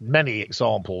many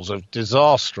examples of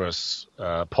disastrous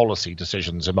policy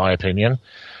decisions, in my opinion.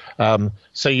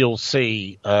 So you'll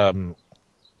see a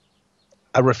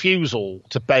refusal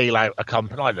to bail out a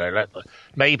company. I don't know,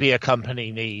 maybe a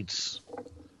company needs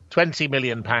 £20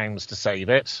 million to save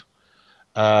it,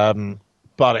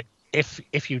 but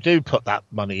if you do put that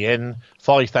money in,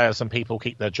 5,000 people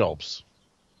keep their jobs.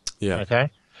 Yeah. Okay.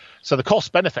 So the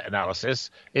cost-benefit analysis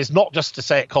is not just to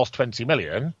say it costs 20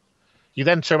 million. You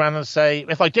then turn around and say,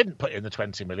 if I didn't put in the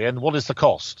 20 million, what is the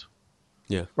cost?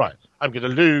 Yeah. Right. I'm going to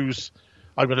lose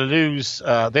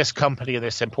this company in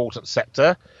this important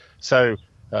sector. So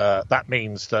that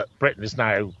means that Britain has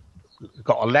now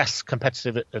got a less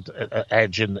competitive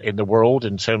edge in the world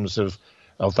in terms of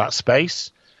that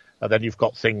space. And then you've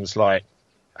got things like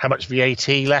how much VAT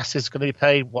less is going to be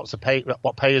paid,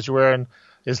 what pay as you earn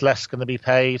is less going to be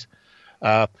paid,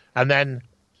 and then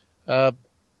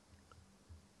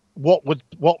what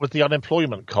would the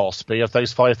unemployment cost be of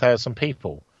those 5,000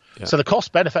 people? Yeah. So the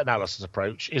cost-benefit analysis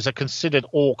approach is a considered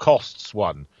all costs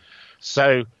one.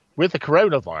 So with the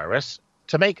coronavirus,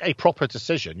 to make a proper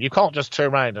decision, you can't just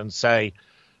turn around and say,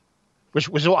 which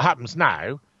is what happens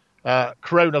now,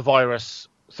 coronavirus,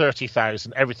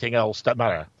 30,000, everything else doesn't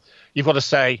matter. You've got to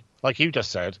say, like you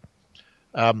just said,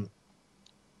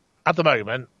 at the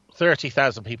moment,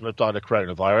 30,000 people have died of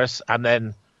coronavirus, and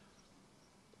then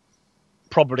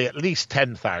probably at least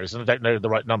 10,000, I don't know the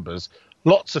right numbers,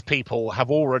 lots of people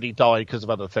have already died because of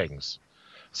other things.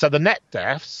 So the net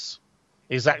deaths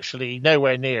is actually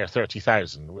nowhere near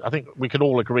 30,000. I think we can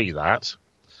all agree that.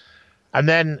 And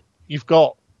then you've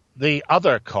got the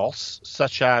other costs,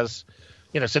 such as,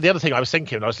 so the other thing I was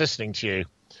thinking when I was listening to you,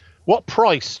 what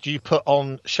price do you put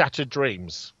on shattered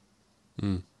dreams?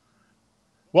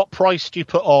 What price do you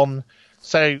put on?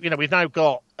 So, we've now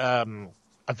got a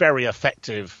very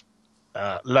effective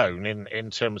loan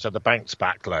in terms of the bounce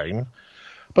back loan.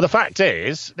 But the fact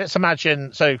is, let's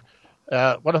imagine, so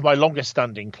one of my longest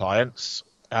standing clients,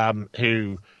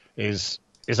 who is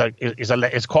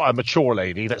quite a mature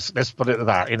lady, let's put it at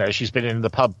that. She's been in the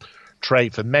pub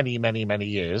trade for many, many, many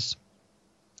years.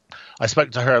 I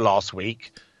spoke to her last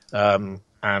week,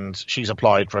 and she's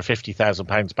applied for a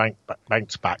 £50,000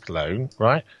 bounce back loan,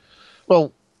 right?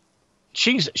 Well,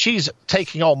 she's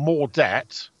taking on more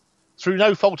debt through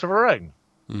no fault of her own.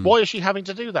 Why is she having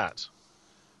to do that?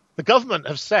 The government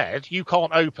have said you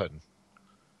can't open.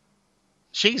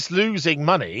 She's losing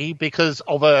money because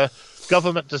of a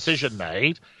government decision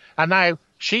made, and now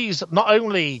she's not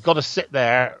only got to sit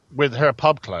there with her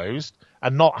pub closed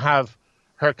and not have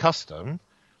her custom,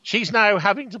 she's now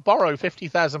having to borrow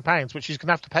 £50,000, which she's going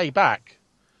to have to pay back.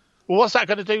 Well, what's that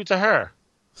going to do to her?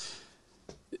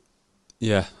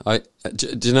 Yeah,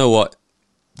 do you know what?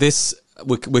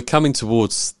 We're coming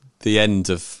towards the end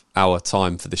of our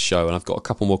time for this show, and I've got a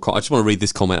couple more. I just want to read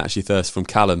this comment actually first from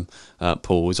Callum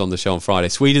Paul, who's on the show on Friday.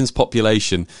 Sweden's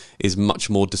population is much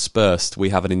more dispersed. We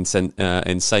have an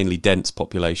insanely dense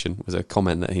population, was a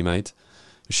comment that he made.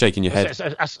 You're shaking your head.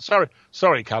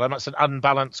 Sorry, Callum. That's an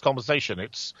unbalanced conversation.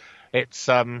 It's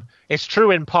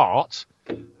true in part.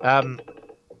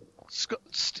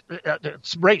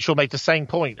 Rachel made the same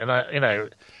point,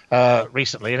 and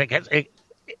recently, and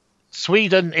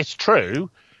Sweden. It's true.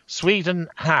 Sweden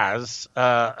has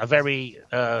a very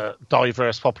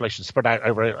diverse population spread out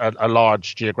over a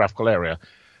large geographical area.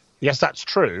 Yes, that's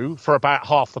true for about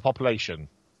half the population.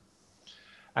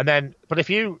 And then, but if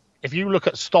you look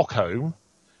at Stockholm,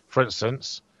 for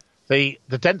instance, the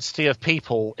density of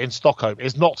people in Stockholm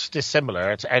is not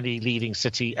dissimilar to any leading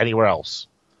city anywhere else.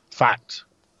 Fact.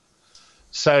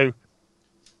 So,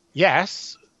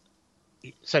 yes.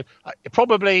 So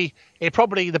probably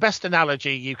the best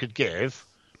analogy you could give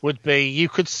would be, you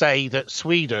could say that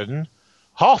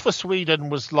half of Sweden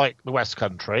was like the West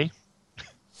Country,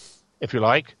 if you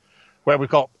like, where we've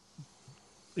got,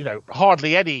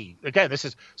 hardly any. Again,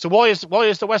 so why is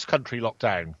the West Country locked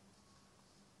down?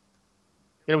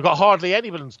 We've got hardly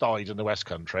anyone's died in the West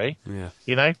Country. Yeah.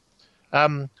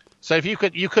 So if you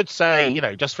could say,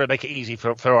 just to make it easy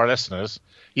for our listeners,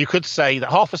 you could say that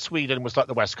half of Sweden was like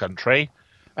the West Country,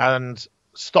 and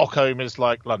Stockholm is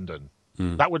like London.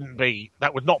 That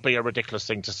would not be a ridiculous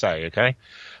thing to say. Okay,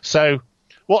 so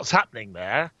what's happening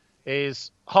there is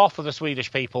half of the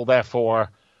Swedish people, therefore,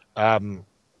 would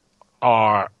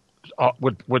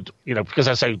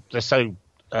because they're so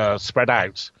spread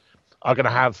out, are going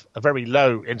to have a very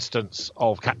low instance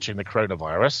of catching the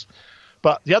coronavirus,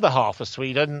 but the other half of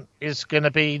Sweden is going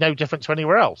to be no different to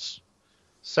anywhere else.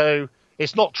 So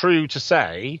it's not true to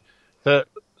say that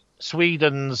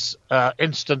Sweden's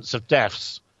instance of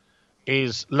deaths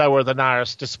is lower than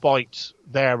ours, despite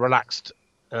their relaxed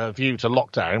view to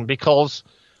lockdown, because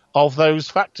of those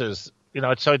factors.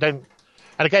 So I don't.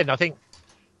 And again, I think,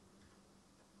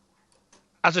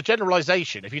 as a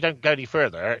generalisation, if you don't go any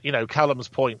further, Callum's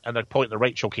point and the point that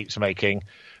Rachel keeps making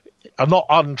are not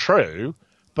untrue,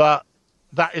 but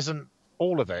that isn't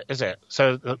all of it, is it?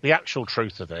 So the actual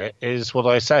truth of it is what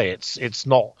I say. It's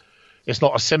not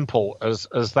as simple as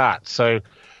that. So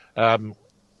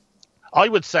I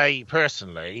would say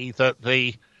personally that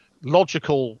the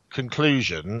logical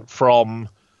conclusion from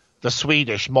the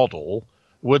Swedish model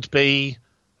would be,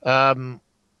 so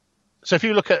if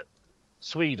you look at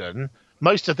Sweden,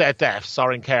 most of their deaths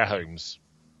are in care homes,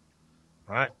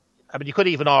 right? I mean, you could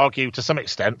even argue to some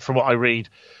extent, from what I read,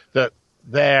 that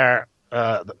their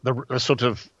the sort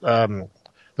of the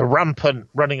rampant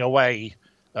running away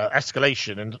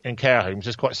escalation in care homes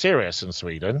is quite serious in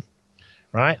Sweden,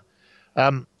 right?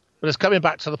 But it's coming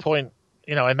back to the point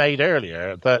I made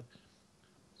earlier, that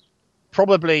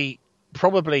probably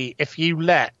if you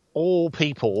let all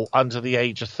people under the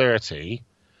age of 30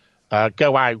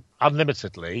 go out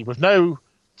unlimitedly with no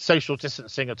social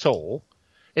distancing at all,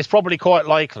 it's probably quite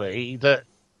likely that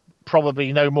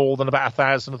probably no more than about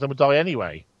 1,000 of them would die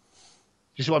anyway. Do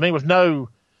you see what I mean? With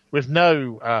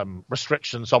no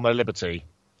restrictions on their liberty.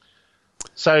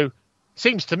 So,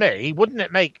 seems to me, wouldn't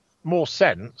it make more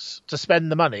sense to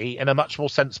spend the money in a much more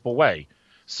sensible way?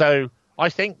 So I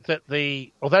think that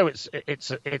although it's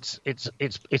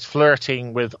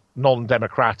flirting with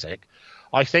non-democratic,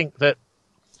 I think that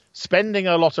spending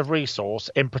a lot of resource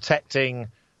in protecting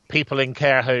people in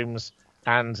care homes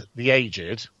and the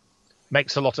aged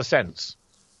makes a lot of sense.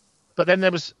 But then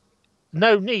there was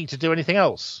no need to do anything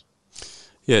else.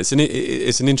 Yeah, it's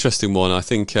an interesting one. I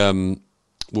think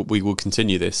we will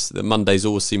continue this. The Mondays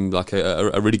always seem like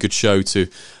a really good show to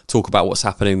talk about what's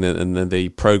happening and the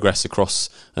progress across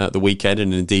the weekend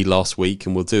and indeed last week,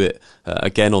 and we'll do it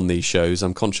again on these shows.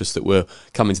 I'm conscious that we're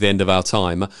coming to the end of our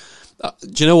time.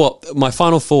 Do you know what? My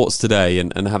final thoughts today,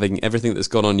 and having everything that's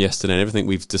gone on yesterday and everything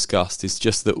we've discussed, is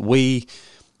just that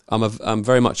I'm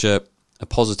very much a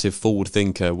positive forward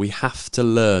thinker. We have to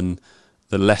learn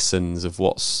the lessons of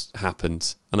what's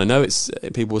happened. And I know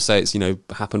people will say it's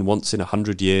happened once in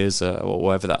 100 years or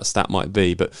whatever that stat might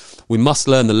be, but we must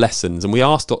learn the lessons. And we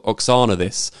asked Oksana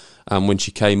this when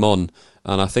she came on,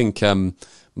 and I think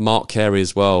Mark Carey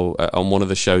as well on one of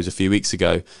the shows a few weeks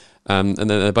ago, and then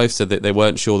they both said that they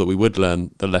weren't sure that we would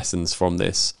learn the lessons from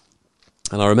this.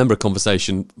 And I remember a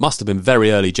conversation, must have been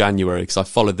very early January, because I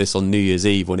followed this on New Year's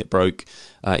Eve when it broke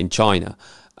in China.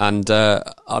 And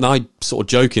I sort of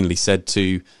jokingly said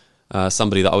to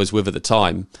somebody that I was with at the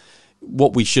time,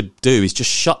 what we should do is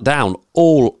just shut down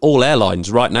all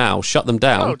airlines right now. Shut them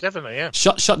down. Oh, definitely, yeah.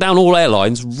 Shut down all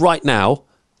airlines right now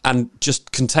and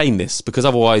just contain this, because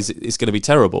otherwise it's going to be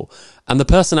terrible. And the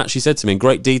person actually said to me in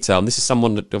great detail, and this is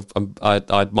someone that I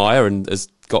admire and has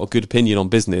got a good opinion on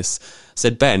business,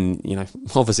 said, Ben,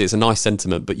 obviously it's a nice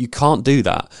sentiment, but you can't do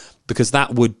that, because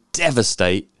that would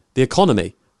devastate the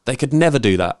economy. They could never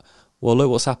do that. Well, look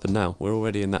what's happened now. We're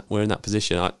already in that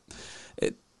position. I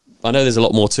know there's a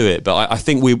lot more to it, but I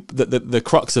think the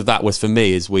crux of that was, for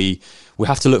me, is we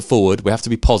have to look forward. We have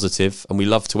to be positive, and we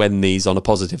love to end these on a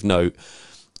positive note.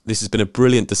 This has been a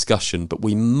brilliant discussion, but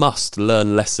we must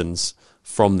learn lessons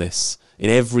from this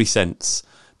in every sense,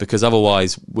 because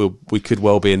otherwise we could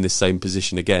well be in this same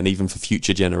position again, even for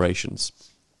future generations.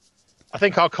 I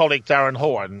think our colleague Darren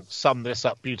Horn summed this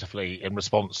up beautifully in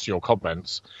response to your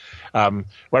comments,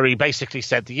 where he basically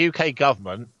said the UK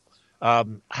government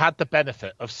had the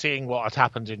benefit of seeing what had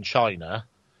happened in China,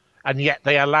 and yet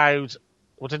they allowed,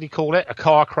 what did he call it, a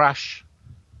car crash?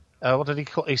 What did he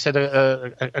call? He said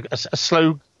a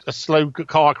slow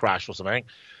car crash or something,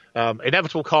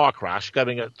 inevitable car crash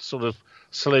going at sort of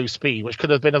slow speed, which could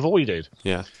have been avoided.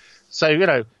 Yeah. So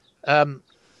I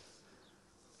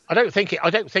don't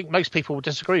think most people would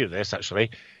disagree with this.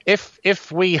 Actually,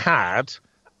 if we had,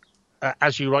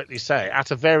 as you rightly say,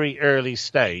 at a very early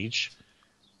stage,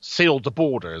 sealed the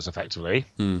borders effectively,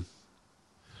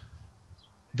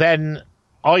 then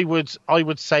I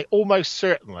would say almost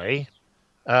certainly.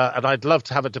 And I'd love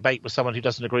to have a debate with someone who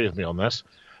doesn't agree with me on this.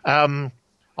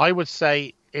 I would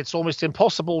say it's almost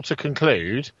impossible to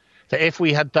conclude that if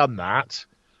we had done that,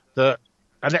 and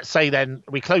let's say then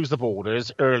we closed the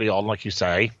borders early on, like you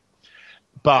say,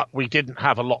 but we didn't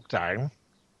have a lockdown,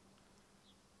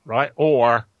 right?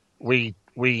 Or we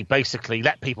basically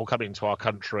let people come into our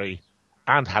country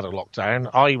and had a lockdown.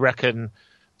 I reckon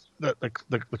that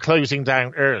the closing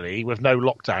down early with no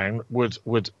lockdown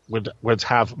would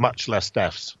have much less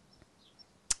deaths.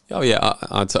 Oh yeah,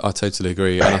 I totally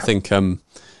agree, and I think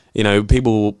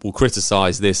people will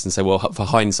criticise this and say, well, for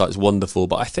hindsight, it's wonderful,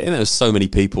 but I think there were so many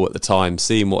people at the time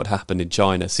seeing what had happened in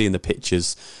China, seeing the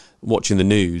pictures, watching the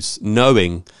news,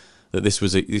 knowing that this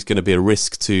was going to be a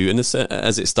risk to, and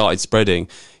as it started spreading,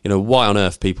 why on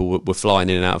earth people were flying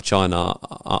in and out of China,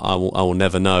 I will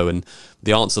never know. And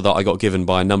the answer that I got given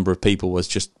by a number of people was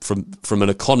just from an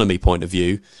economy point of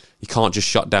view, you can't just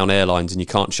shut down airlines and you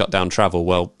can't shut down travel.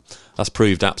 Well, that's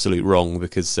proved absolutely wrong,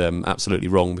 because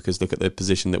look at the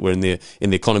position that we're in the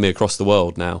economy across the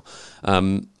world now.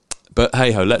 But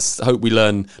hey ho, let's hope we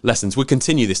learn lessons. We'll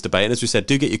continue this debate, and as we said,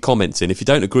 do get your comments in. If you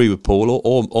don't agree with Paul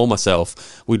or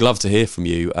myself, we'd love to hear from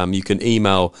you. You can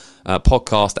email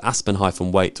podcast at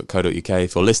aspen-waite.co.uk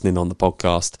if you're listening on the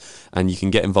podcast, and you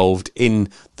can get involved in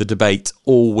the debate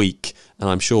all week. And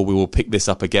I'm sure we will pick this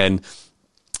up again.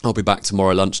 I'll be back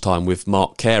tomorrow lunchtime with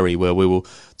Mark Carey, where we will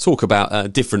talk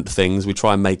about different things. We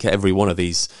try and make every one of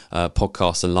these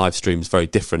podcasts and live streams very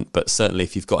different. But certainly,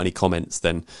 if you've got any comments,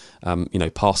 then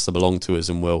pass them along to us,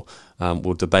 and we'll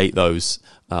debate those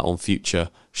on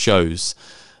future shows.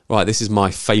 Right, this is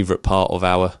my favourite part of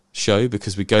our show,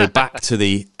 because we go back to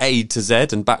the A to Z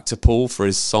and back to Paul for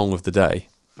his song of the day.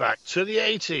 Back to the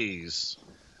 80s.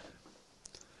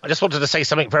 I just wanted to say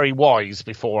something very wise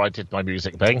before I did my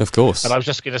music thing. Of course. And I was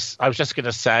just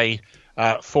gonna say,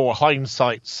 for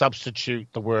hindsight, substitute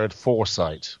the word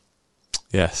foresight.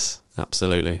 Yes,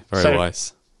 absolutely, very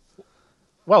wise.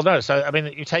 Well, no. So I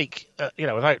mean, you take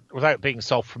without being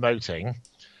self-promoting,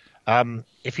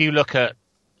 if you look at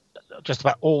just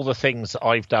about all the things that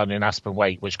I've done in Aspen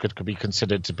Waite, which could be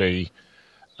considered to be,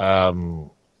 I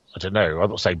don't know, I'm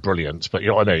not saying brilliant, but you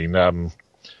know what I mean.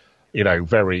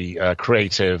 Very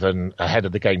creative and ahead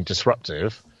of the game,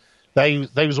 disruptive.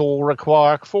 Those all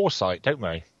require foresight, don't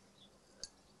they?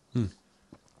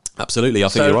 Absolutely, I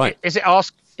think you're right. Is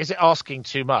it asking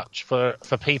too much for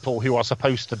people who are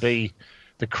supposed to be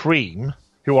the cream,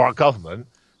 who are government,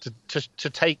 to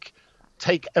take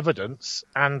evidence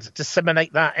and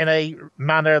disseminate that in a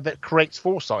manner that creates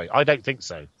foresight? I don't think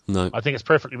so. No, I think it's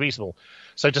perfectly reasonable.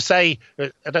 So to say,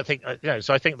 I don't think,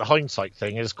 so I think the hindsight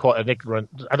thing is quite an ignorant,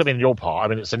 I don't mean your part, I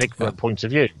mean, it's an ignorant point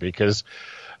of view, because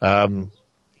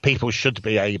people should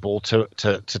be able to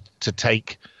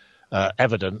take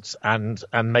evidence and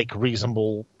make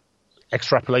reasonable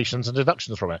extrapolations and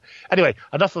deductions from it. Anyway,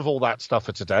 enough of all that stuff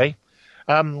for today.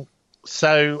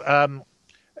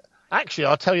 Actually,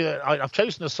 I'll tell you that I've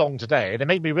chosen a song today, and it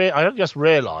made me I just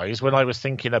realised when I was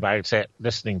thinking about it,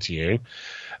 listening to you,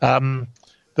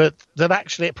 that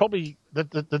actually it probably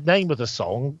the name of the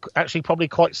song actually probably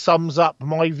quite sums up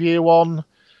my view on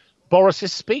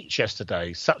Boris's speech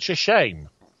yesterday. Such a shame.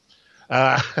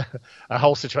 A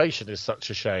whole situation is such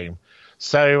a shame.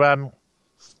 So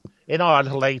in our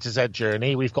little A to Z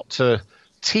journey, we've got to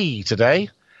T today,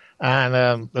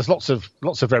 and there's lots of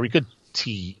very good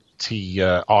tea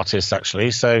artists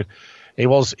actually. So it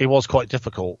was quite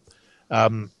difficult.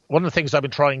 One of the things I've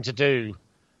been trying to do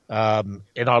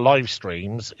in our live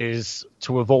streams is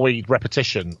to avoid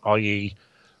repetition, i.e.,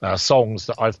 songs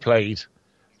that I've played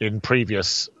in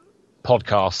previous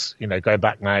podcasts. Going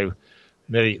back now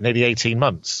nearly 18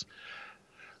 months.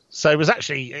 So it was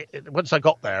actually, once I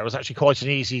got there, it was actually quite an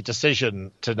easy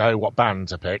decision to know what band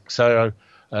to pick. So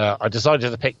I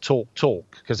decided to pick Talk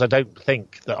Talk, because I don't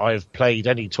think that I've played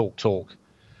any Talk Talk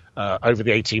over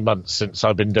the 18 months since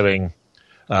I've been doing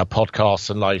podcasts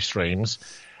and live streams.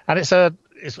 And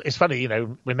it's funny,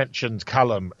 we mentioned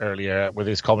Callum earlier with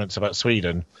his comments about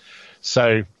Sweden.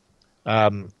 So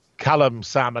Callum,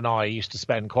 Sam and I used to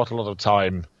spend quite a lot of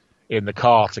time in the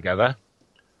car together,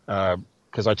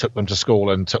 because I took them to school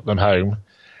and took them home.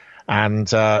 And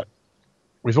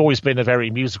we've always been a very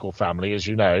musical family, as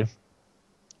you know.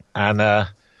 And,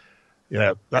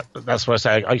 that's what I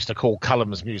say. I used to call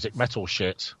Callum's music metal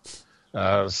shit.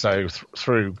 So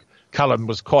through Callum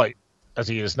was quite, as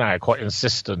he is now, quite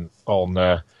insistent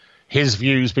on his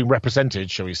views being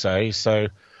represented, shall we say. So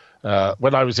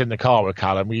when I was in the car with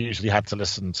Callum, we usually had to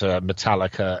listen to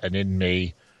Metallica and In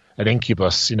Me and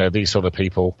Incubus, these sort of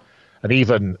people. And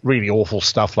even really awful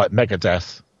stuff like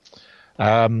Megadeth.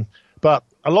 But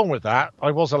along with that, I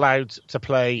was allowed to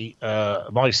play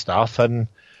my stuff. And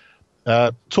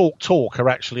Talk Talk are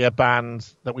actually a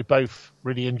band that we both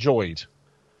really enjoyed.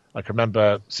 I can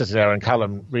remember sitting there and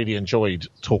Callum really enjoyed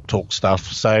Talk Talk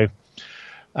stuff. So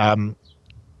I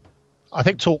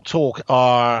think Talk Talk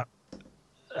are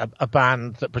a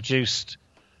band that produced,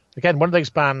 again, one of those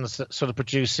bands that sort of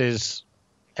produces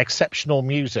exceptional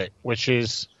music, which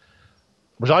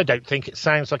I don't think it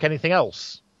sounds like anything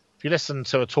else. If you listen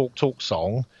to a Talk Talk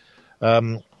song,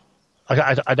 I'm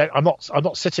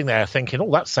not sitting there thinking,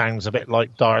 oh, that sounds a bit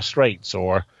like Dire Straits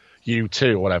or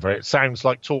U2 or whatever. It sounds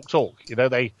like Talk Talk.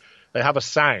 They have a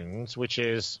sound which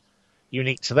is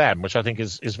unique to them, which I think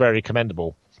is very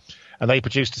commendable. And they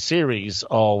produced a series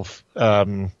of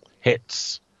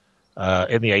hits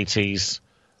in the 80s,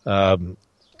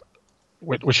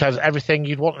 which has everything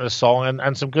you'd want in a song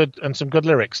and some good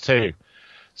lyrics too.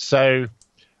 So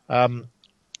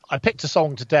I picked a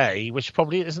song today, which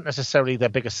probably isn't necessarily their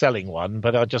biggest selling one,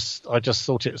 but I just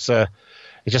thought it's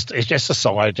just a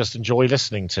song I just enjoy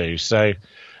listening to. So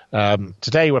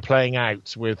today we're playing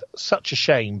out with Such a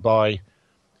Shame by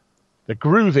the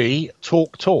groovy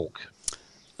Talk Talk.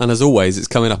 And as always, it's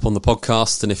coming up on the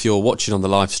podcast. And if you're watching on the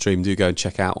live stream, do go and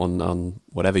check out on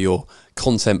whatever your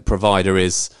content provider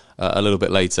is a little bit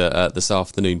later this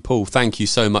afternoon. Paul, thank you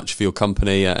so much for your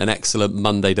company. An excellent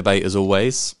Monday debate as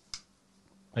always.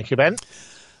 Thank you, Ben.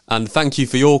 And thank you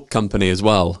for your company as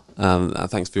well.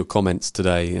 Thanks for your comments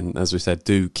today. And as we said,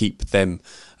 do keep them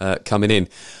coming in.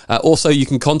 Also, you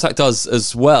can contact us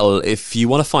as well if you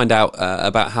want to find out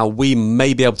about how we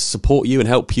may be able to support you and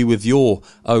help you with your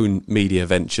own media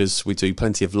ventures. We do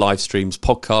plenty of live streams,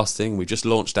 podcasting. We just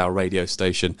launched our radio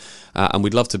station and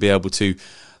we'd love to be able to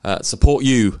support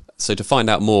you. So to find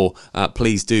out more,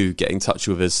 please do get in touch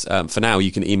with us. For now,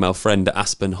 you can email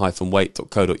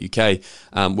friend@aspen-waite.co.uk.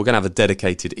 We're going to have a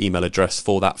dedicated email address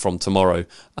for that from tomorrow,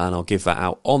 and I'll give that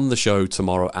out on the show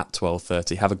tomorrow at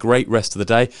 12:30. Have a great rest of the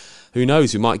day. Who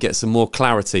knows, we might get some more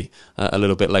clarity a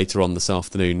little bit later on this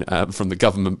afternoon from the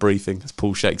government briefing, as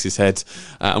Paul shakes his head.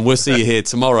 And we'll see you here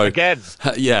tomorrow. Again.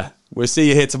 Yeah, we'll see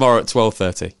you here tomorrow at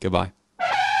 12:30. Goodbye.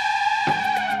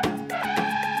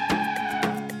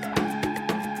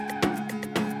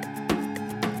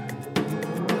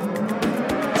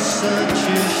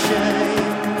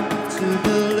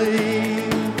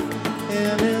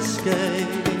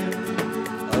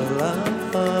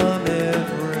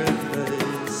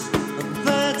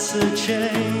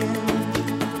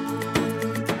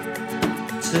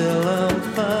 Till I'm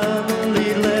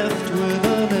finally left with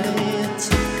an it.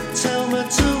 Tell me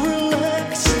to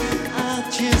relax.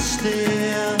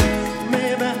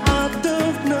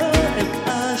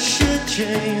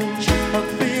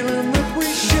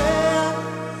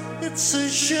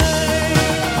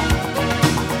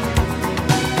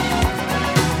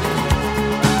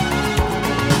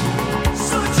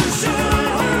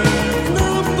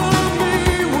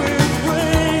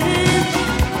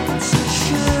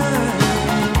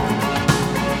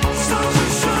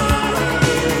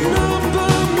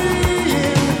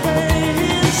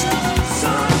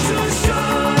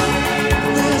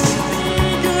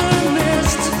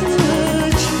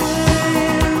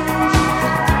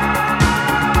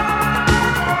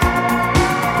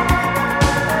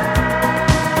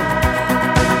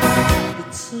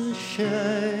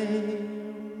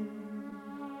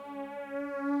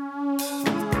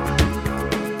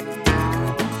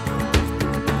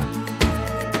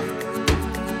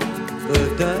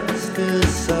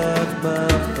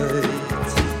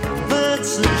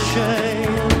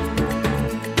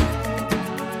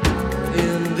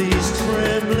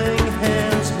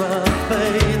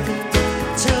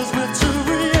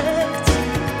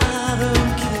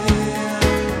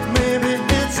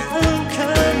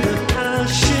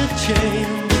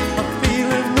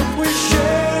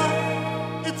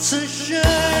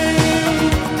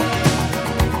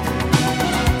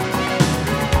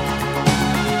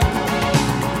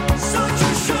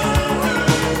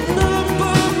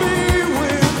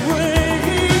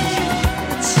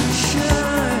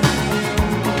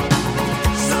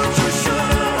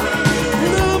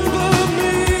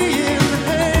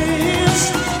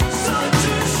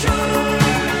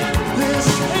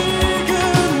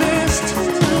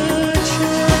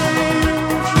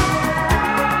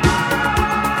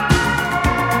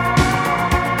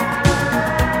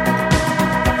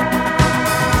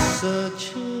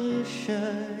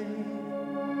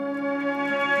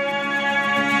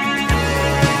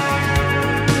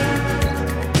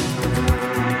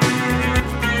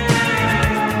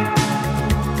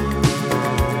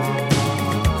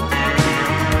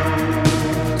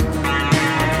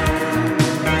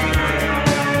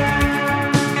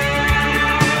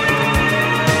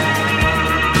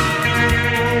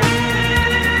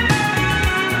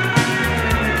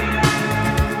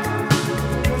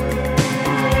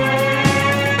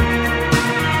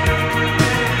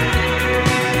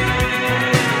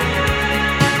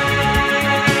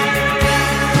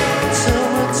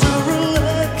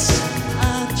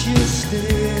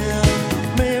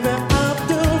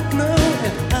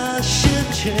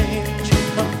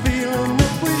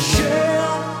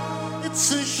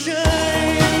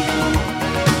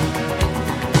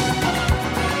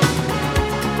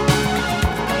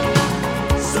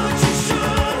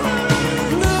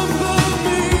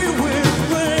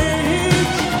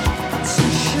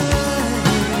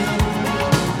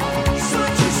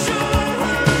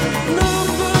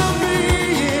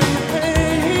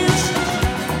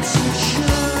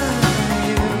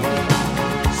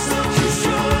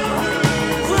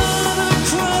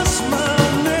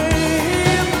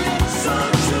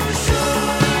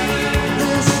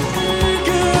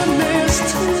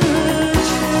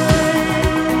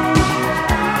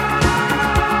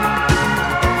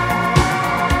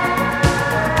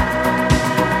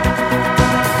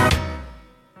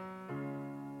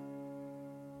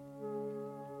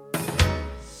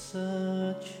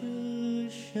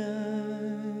 future.